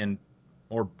live in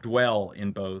or dwell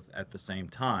in both at the same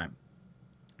time.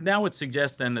 That would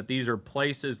suggest then that these are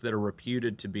places that are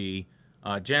reputed to be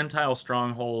Gentile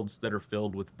strongholds that are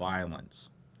filled with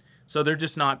violence. So they're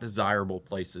just not desirable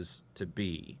places to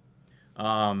be.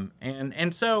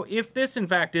 And so if this in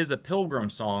fact is a pilgrim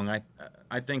song,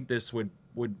 I think this would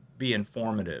be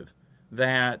informative,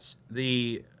 that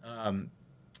the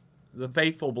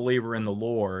faithful believer in the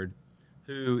Lord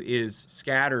who is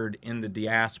scattered in the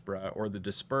diaspora or the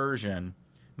dispersion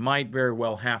might very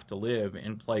well have to live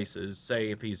in places,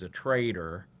 say if he's a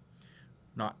trader,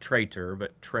 not traitor,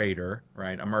 but trader,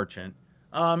 right, a merchant,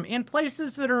 in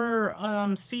places that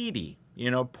are seedy.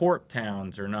 Port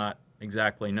towns are not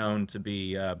exactly known to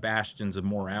be bastions of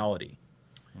morality.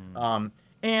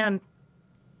 And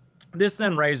this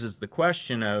then raises the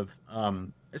question of,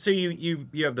 so you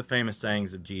have the famous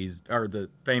sayings of Jesus, or the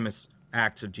famous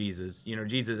acts of Jesus.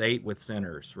 Jesus ate with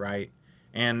sinners, right?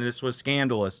 And this was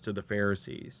scandalous to the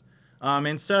Pharisees.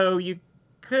 And so you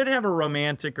could have a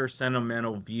romantic or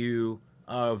sentimental view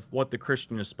of what the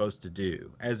Christian is supposed to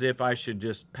do, as if I should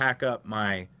just pack up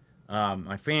my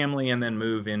family and then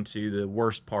move into the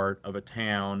worst part of a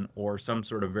town or some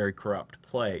sort of very corrupt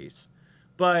place.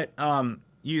 But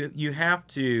you have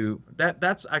to,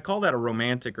 that's I call that a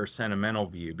romantic or sentimental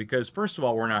view, because first of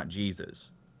all, we're not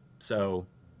Jesus. So,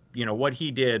 what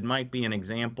he did might be an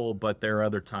example, but there are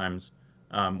other times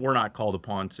we're not called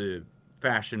upon to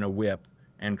fashion a whip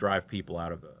and drive people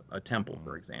out of a temple,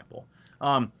 for example.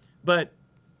 But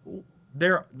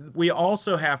we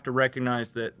also have to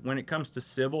recognize that when it comes to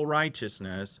civil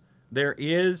righteousness, there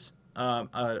is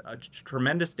a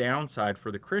tremendous downside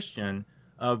for the Christian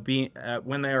of being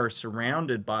when they are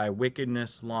surrounded by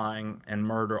wickedness, lying, and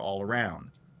murder all around.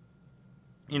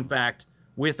 In fact,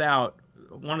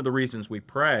 one of the reasons we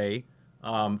pray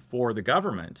for the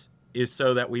government is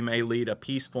so that we may lead a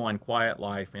peaceful and quiet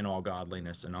life in all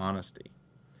godliness and honesty.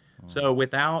 So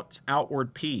without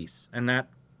outward peace, and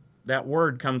that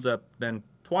word comes up then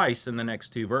twice in the next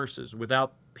two verses.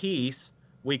 Without peace,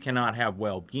 we cannot have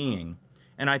well-being.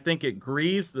 And I think it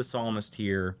grieves the psalmist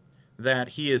here that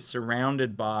he is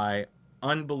surrounded by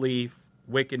unbelief,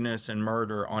 wickedness, and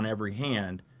murder on every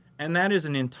hand. And that is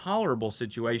an intolerable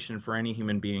situation for any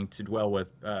human being to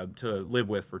live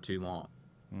with for too long.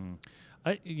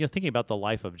 Thinking about the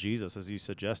life of Jesus, as you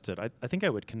suggested, I think I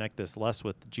would connect this less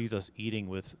with Jesus eating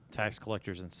with tax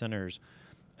collectors and sinners,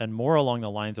 and more along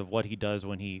the lines of what he does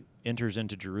when he enters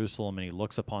into Jerusalem and he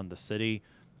looks upon the city,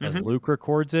 as Luke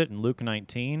records it in Luke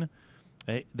 19.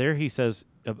 There he says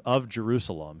of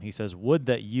Jerusalem, he says, "Would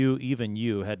that you, even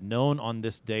you, had known on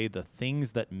this day the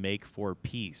things that make for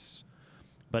peace,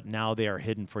 but now they are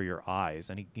hidden for your eyes."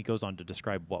 And he goes on to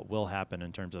describe what will happen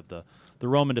in terms of the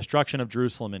Roman destruction of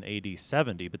Jerusalem in AD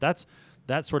 70. But that's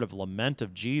that sort of lament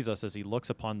of Jesus as he looks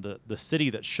upon the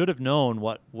city that should have known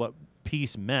what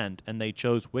peace meant, and they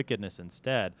chose wickedness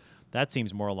instead. That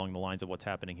seems more along the lines of what's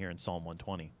happening here in Psalm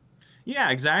 120.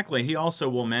 Yeah, exactly. He also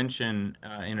will mention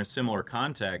in a similar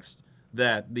context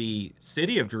that the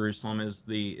city of Jerusalem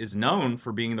is known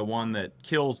for being the one that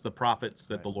kills the prophets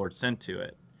that the Lord sent to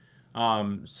it.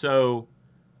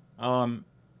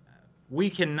 We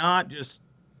cannot just,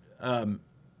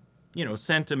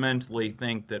 sentimentally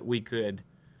think that we could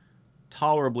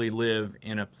tolerably live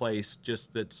in a place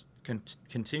just that's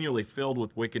continually filled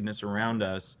with wickedness around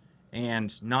us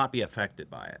and not be affected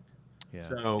by it.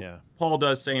 Paul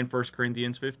does say in 1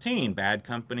 Corinthians 15, bad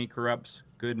company corrupts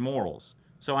good morals.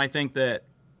 So I think that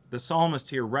the psalmist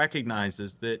here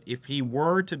recognizes that if he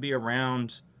were to be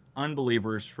around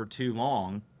unbelievers for too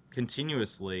long,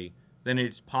 continuously, then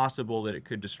it's possible that it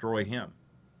could destroy him.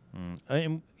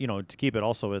 And, to keep it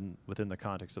also within the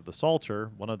context of the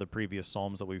Psalter, one of the previous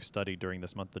psalms that we've studied during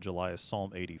this month of July is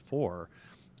Psalm 84.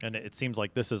 And it seems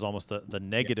like this is almost the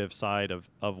negative side of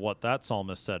what that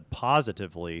psalmist said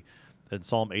positively in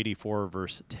Psalm 84,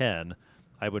 verse 10.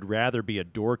 "I would rather be a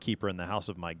doorkeeper in the house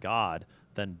of my God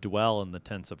than dwell in the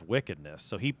tents of wickedness."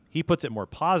 So he puts it more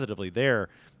positively there.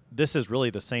 This is really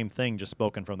the same thing, just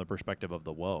spoken from the perspective of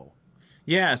the woe.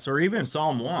 Yes, or even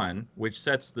Psalm 1, which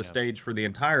sets the stage for the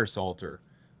entire Psalter,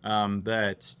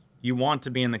 that you want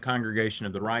to be in the congregation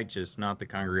of the righteous, not the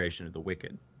congregation of the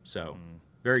wicked. So,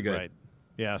 very good. Right.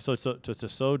 Yeah, so to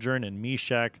sojourn in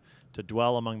Meshech, to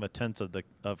dwell among the tents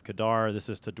of Kedar. This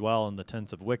is to dwell in the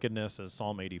tents of wickedness, as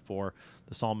Psalm 84.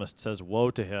 The psalmist says,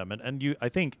 "Woe to him." And I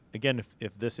think, again,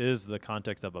 if this is the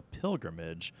context of a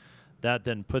pilgrimage, that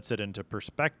then puts it into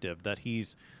perspective that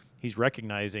he's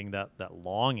recognizing that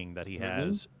longing that he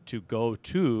has to go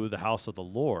to the house of the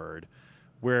Lord,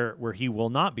 where he will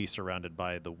not be surrounded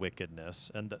by the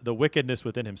wickedness, and the wickedness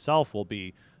within himself will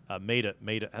be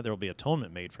there will be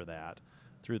atonement made for that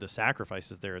through the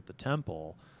sacrifices there at the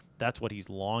temple. That's what he's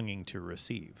longing to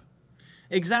receive.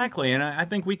 Exactly, and I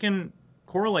think we can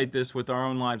correlate this with our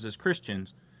own lives as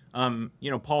Christians.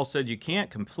 Paul said you can't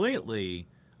completely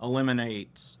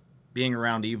eliminate being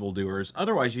around evildoers.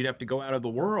 Otherwise, you'd have to go out of the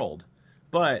world.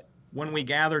 But when we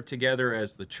gather together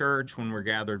as the church, when we're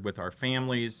gathered with our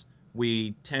families,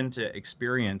 we tend to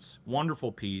experience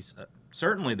wonderful peace,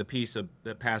 certainly the peace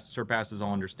that surpasses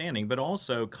all understanding, but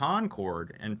also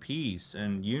concord and peace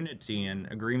and unity and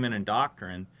agreement and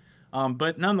doctrine.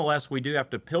 But nonetheless, we do have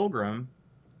to pilgrimage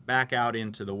back out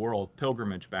into the world,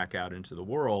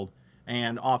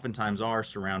 and oftentimes are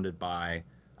surrounded by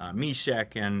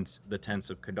Meshach and the tents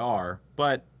of Kedar.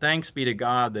 But thanks be to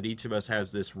God that each of us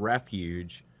has this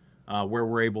refuge where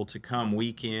we're able to come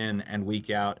week in and week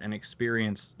out and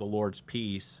experience the Lord's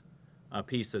peace, a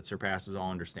peace that surpasses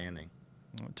all understanding.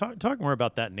 Talk more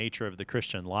about that nature of the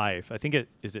Christian life. I think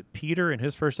is it Peter in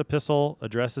his first epistle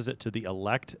addresses it to the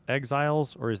elect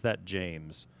exiles, or is that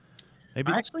James? I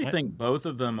actually think both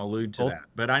of them allude to both? that,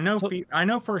 but I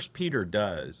know First Peter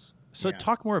does. So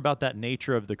talk more about that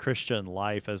nature of the Christian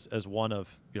life as one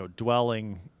of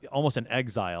dwelling almost in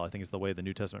exile, I think is the way the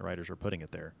New Testament writers are putting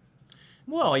it there.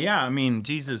 Well, yeah, I mean,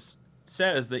 Jesus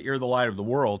says that you're the light of the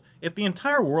world. If the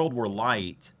entire world were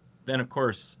light, then of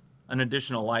course an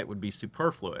additional light would be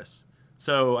superfluous.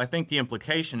 So I think the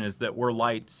implication is that we're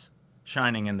lights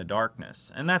shining in the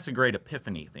darkness, and that's a great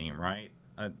epiphany theme, right?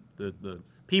 The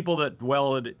people that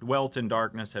dwelt in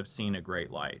darkness have seen a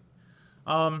great light.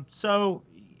 So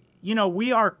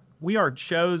we are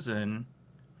chosen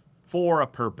for a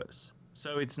purpose.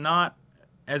 So it's not,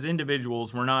 as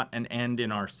individuals, we're not an end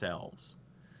in ourselves.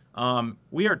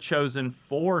 We are chosen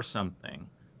for something.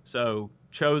 So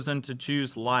chosen to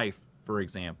choose life, for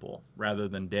example, rather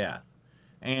than death.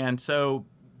 And so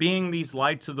being these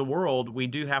lights of the world, we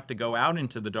do have to go out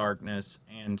into the darkness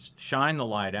and shine the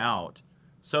light out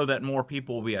so that more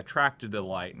people will be attracted to the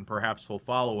light and perhaps will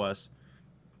follow us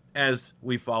as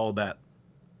we follow that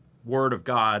word of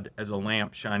God as a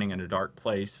lamp shining in a dark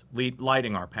place,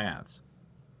 lighting our paths.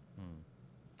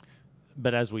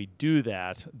 But as we do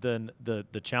that, then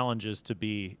the challenge is to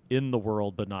be in the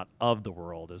world but not of the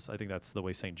world. I think that's the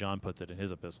way St. John puts it in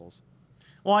his epistles.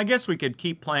 Well, I guess we could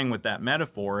keep playing with that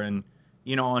metaphor. And,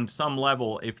 on some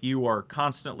level, if you are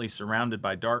constantly surrounded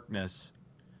by darkness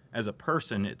as a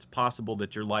person, it's possible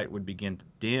that your light would begin to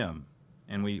dim.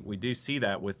 And we do see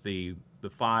that with the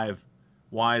 5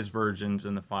 wise virgins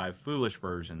and the 5 foolish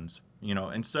virgins,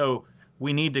 And so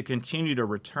we need to continue to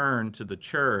return to the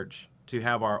church to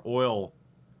have our oil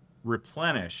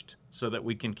replenished so that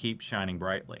we can keep shining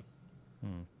brightly.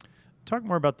 Talk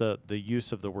more about the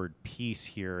use of the word peace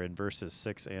here in verses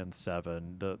 6 and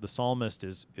 7. The psalmist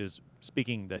is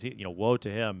speaking that woe to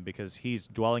him because he's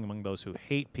dwelling among those who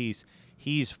hate peace.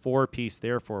 He's for peace,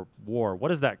 therefore war.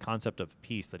 What is that concept of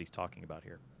peace that he's talking about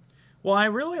here? Well, I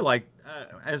really like,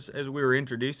 as we were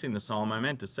introducing the psalm, I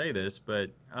meant to say this, but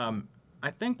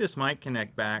I think this might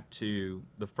connect back to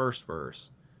the first verse.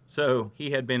 So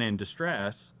he had been in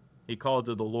distress. He called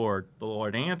to the Lord. The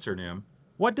Lord answered him.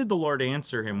 What did the Lord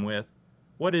answer him with?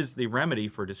 What is the remedy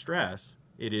for distress?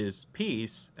 It is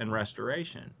peace and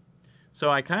restoration. So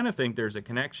I kind of think there's a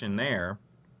connection there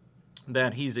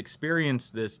that he's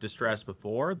experienced this distress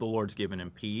before. The Lord's given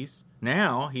him peace.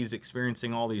 Now he's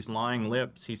experiencing all these lying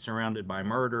lips. He's surrounded by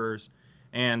murderers.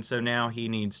 And so now he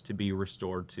needs to be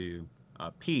restored to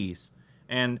peace.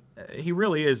 And he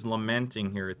really is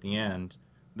lamenting here at the end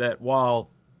that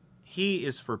while he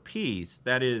is for peace,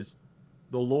 that is,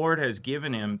 the Lord has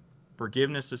given him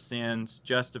forgiveness of sins,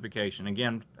 justification.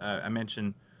 Again, I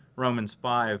mentioned Romans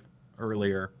 5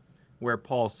 earlier, where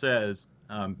Paul says,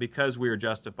 because we are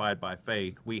justified by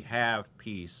faith, we have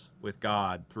peace with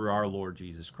God through our Lord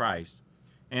Jesus Christ.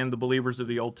 And the believers of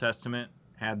the Old Testament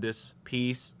had this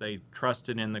peace. They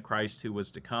trusted in the Christ who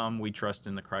was to come. We trust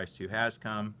in the Christ who has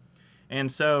come. And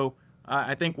so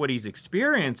I think what he's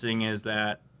experiencing is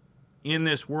that in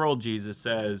this world, Jesus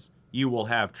says, you will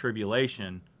have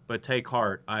tribulation, but take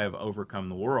heart, I have overcome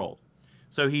the world.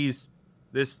 So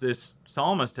this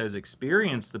psalmist has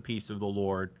experienced the peace of the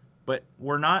Lord, but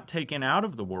we're not taken out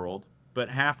of the world, but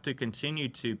have to continue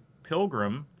to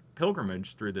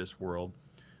pilgrimage through this world.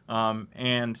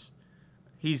 And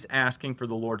he's asking for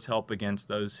the Lord's help against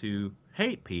those who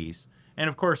hate peace. And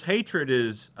of course, hatred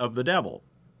is of the devil.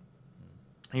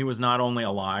 He was not only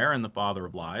a liar and the father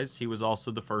of lies, he was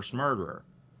also the first murderer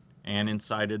and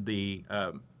incited the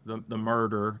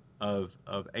murder of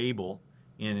Abel,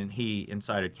 and he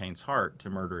incited Cain's heart to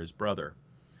murder his brother.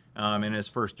 And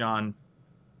as 1 John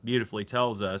beautifully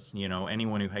tells us,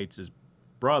 anyone who hates his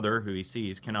brother who he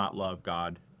sees cannot love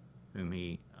God whom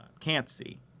he can't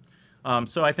see.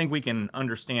 So I think we can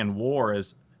understand war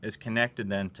as connected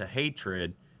then to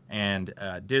hatred and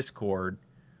discord.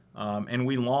 And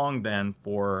we long then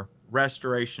for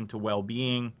restoration to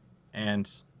well-being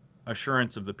and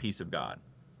assurance of the peace of God.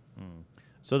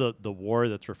 So the war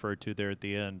that's referred to there at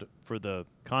the end, for the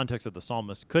context of the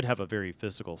psalmist, could have a very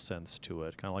physical sense to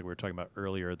it, kind of like we were talking about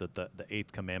earlier, that the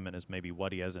eighth commandment is maybe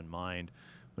what he has in mind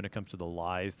when it comes to the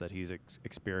lies that he's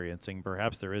experiencing.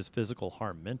 Perhaps there is physical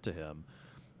harm meant to him.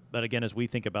 But again, as we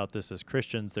think about this as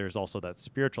Christians, there's also that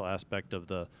spiritual aspect of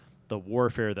the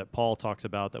warfare that Paul talks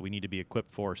about that we need to be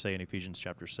equipped for, say, in Ephesians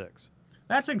chapter 6.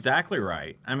 That's exactly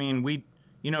right. I mean,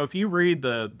 if you read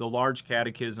the large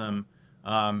catechism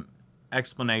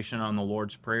explanation on the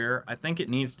Lord's Prayer, I think it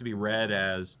needs to be read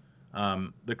as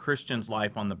the Christian's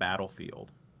life on the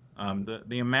battlefield.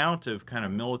 The amount of kind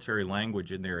of military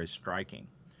language in there is striking.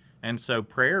 And so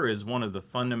prayer is one of the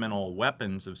fundamental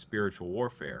weapons of spiritual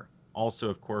warfare. Also,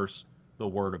 of course, the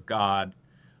Word of God.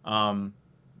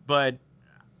 But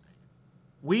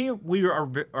we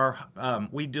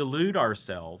delude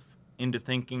ourselves into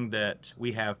thinking that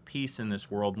we have peace in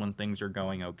this world when things are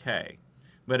going okay.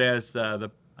 But as I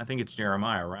think it's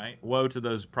Jeremiah, right? Woe to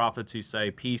those prophets who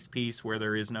say, peace, peace, where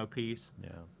there is no peace.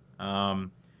 Yeah.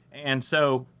 And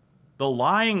so the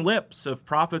lying lips of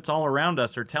prophets all around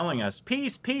us are telling us,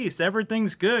 peace, peace,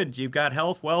 everything's good. You've got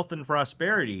health, wealth, and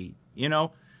prosperity,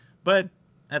 But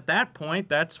at that point,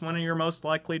 that's when you're most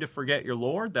likely to forget your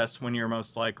Lord. That's when you're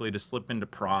most likely to slip into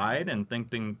pride and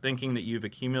thinking that you've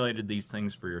accumulated these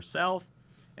things for yourself.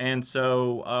 And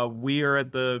so we are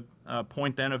at the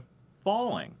point then of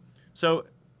falling. So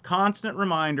constant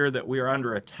reminder that we are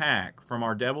under attack from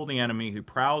our devil, the enemy, who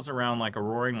prowls around like a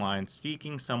roaring lion,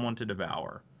 seeking someone to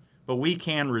devour. But we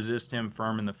can resist him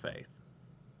firm in the faith.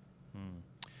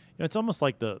 It's almost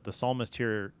like the psalmist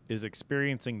here is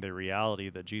experiencing the reality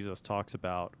that Jesus talks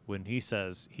about when he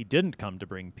says he didn't come to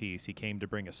bring peace, he came to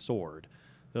bring a sword.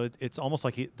 So it's almost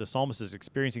like the psalmist is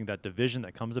experiencing that division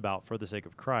that comes about for the sake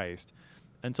of Christ.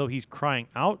 And so he's crying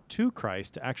out to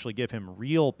Christ to actually give him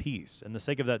real peace. In the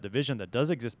sake of that division that does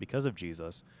exist because of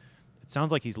Jesus, it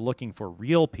sounds like he's looking for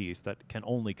real peace that can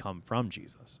only come from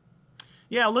Jesus.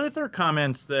 Yeah, Luther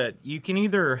comments that you can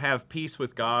either have peace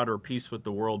with God or peace with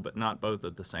the world, but not both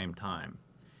at the same time.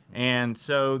 And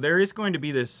so there is going to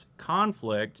be this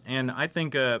conflict, and I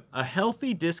think a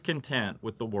healthy discontent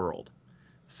with the world,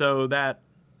 so that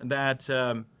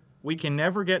we can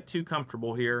never get too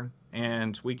comfortable here,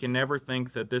 and we can never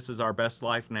think that this is our best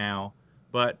life now.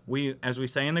 But as we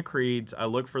say in the creeds, I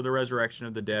look for the resurrection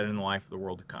of the dead and the life of the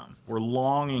world to come. We're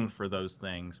longing for those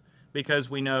things because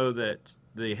we know that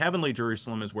the heavenly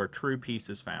Jerusalem is where true peace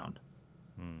is found.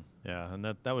 Yeah, and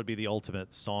that would be the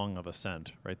ultimate song of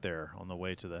ascent right there on the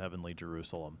way to the heavenly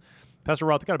Jerusalem. Pastor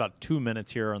Roth, we've got about 2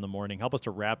 minutes here in the morning. Help us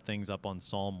to wrap things up on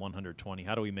Psalm 120.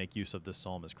 How do we make use of this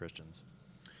psalm as Christians?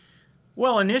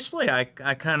 Well, initially I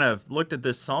kind of looked at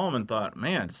this psalm and thought,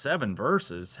 man, 7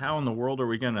 verses. How in the world are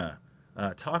we going to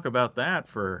talk about that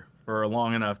for a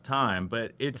long enough time?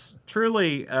 But it's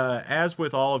truly, as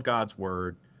with all of God's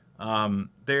word,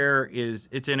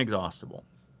 it's inexhaustible.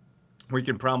 We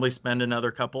can probably spend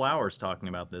another couple hours talking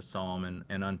about this psalm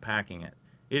and unpacking it.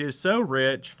 It is so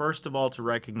rich, first of all, to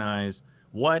recognize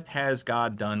what has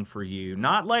God done for you,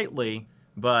 not lately,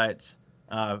 but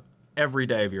every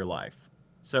day of your life.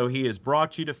 So he has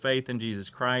brought you to faith in Jesus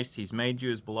Christ. He's made you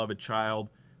his beloved child.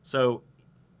 So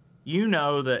you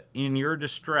know that in your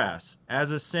distress,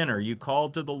 as a sinner, you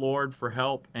called to the Lord for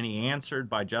help, and he answered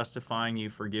by justifying you,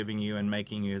 forgiving you, and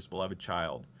making you his beloved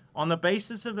child. On the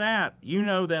basis of that, you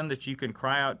know then that you can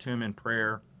cry out to him in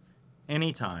prayer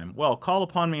anytime. Well, call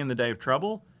upon me in the day of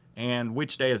trouble. And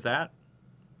which day is that?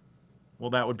 Well,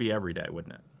 that would be every day,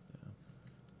 wouldn't it?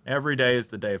 Yeah. Every day is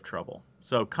the day of trouble.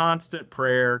 So constant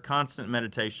prayer, constant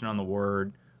meditation on the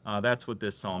word, that's what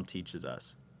this psalm teaches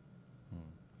us.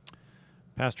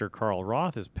 Pastor Carl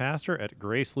Roth is pastor at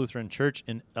Grace Lutheran Church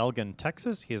in Elgin,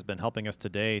 Texas. He has been helping us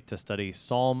today to study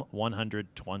Psalm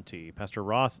 120. Pastor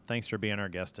Roth, thanks for being our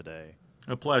guest today.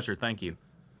 A pleasure. Thank you.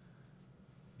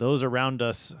 Those around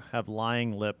us have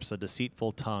lying lips, a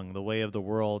deceitful tongue. The way of the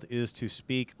world is to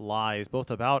speak lies, both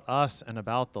about us and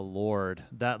about the Lord.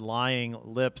 That lying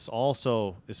lips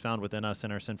also is found within us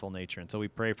in our sinful nature. And so we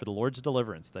pray for the Lord's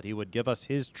deliverance, that he would give us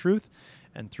his truth,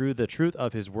 and through the truth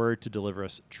of his word to deliver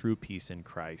us true peace in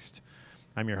Christ.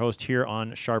 I'm your host here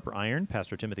on Sharper Iron,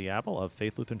 Pastor Timothy Appel of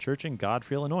Faith Lutheran Church in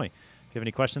Godfrey, Illinois. If you have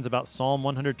any questions about Psalm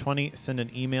 120, send an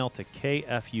email to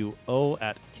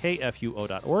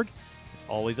kfuo@kfuo.org. It's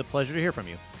always a pleasure to hear from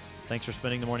you. Thanks for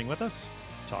spending the morning with us.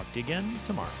 Talk to you again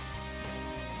tomorrow.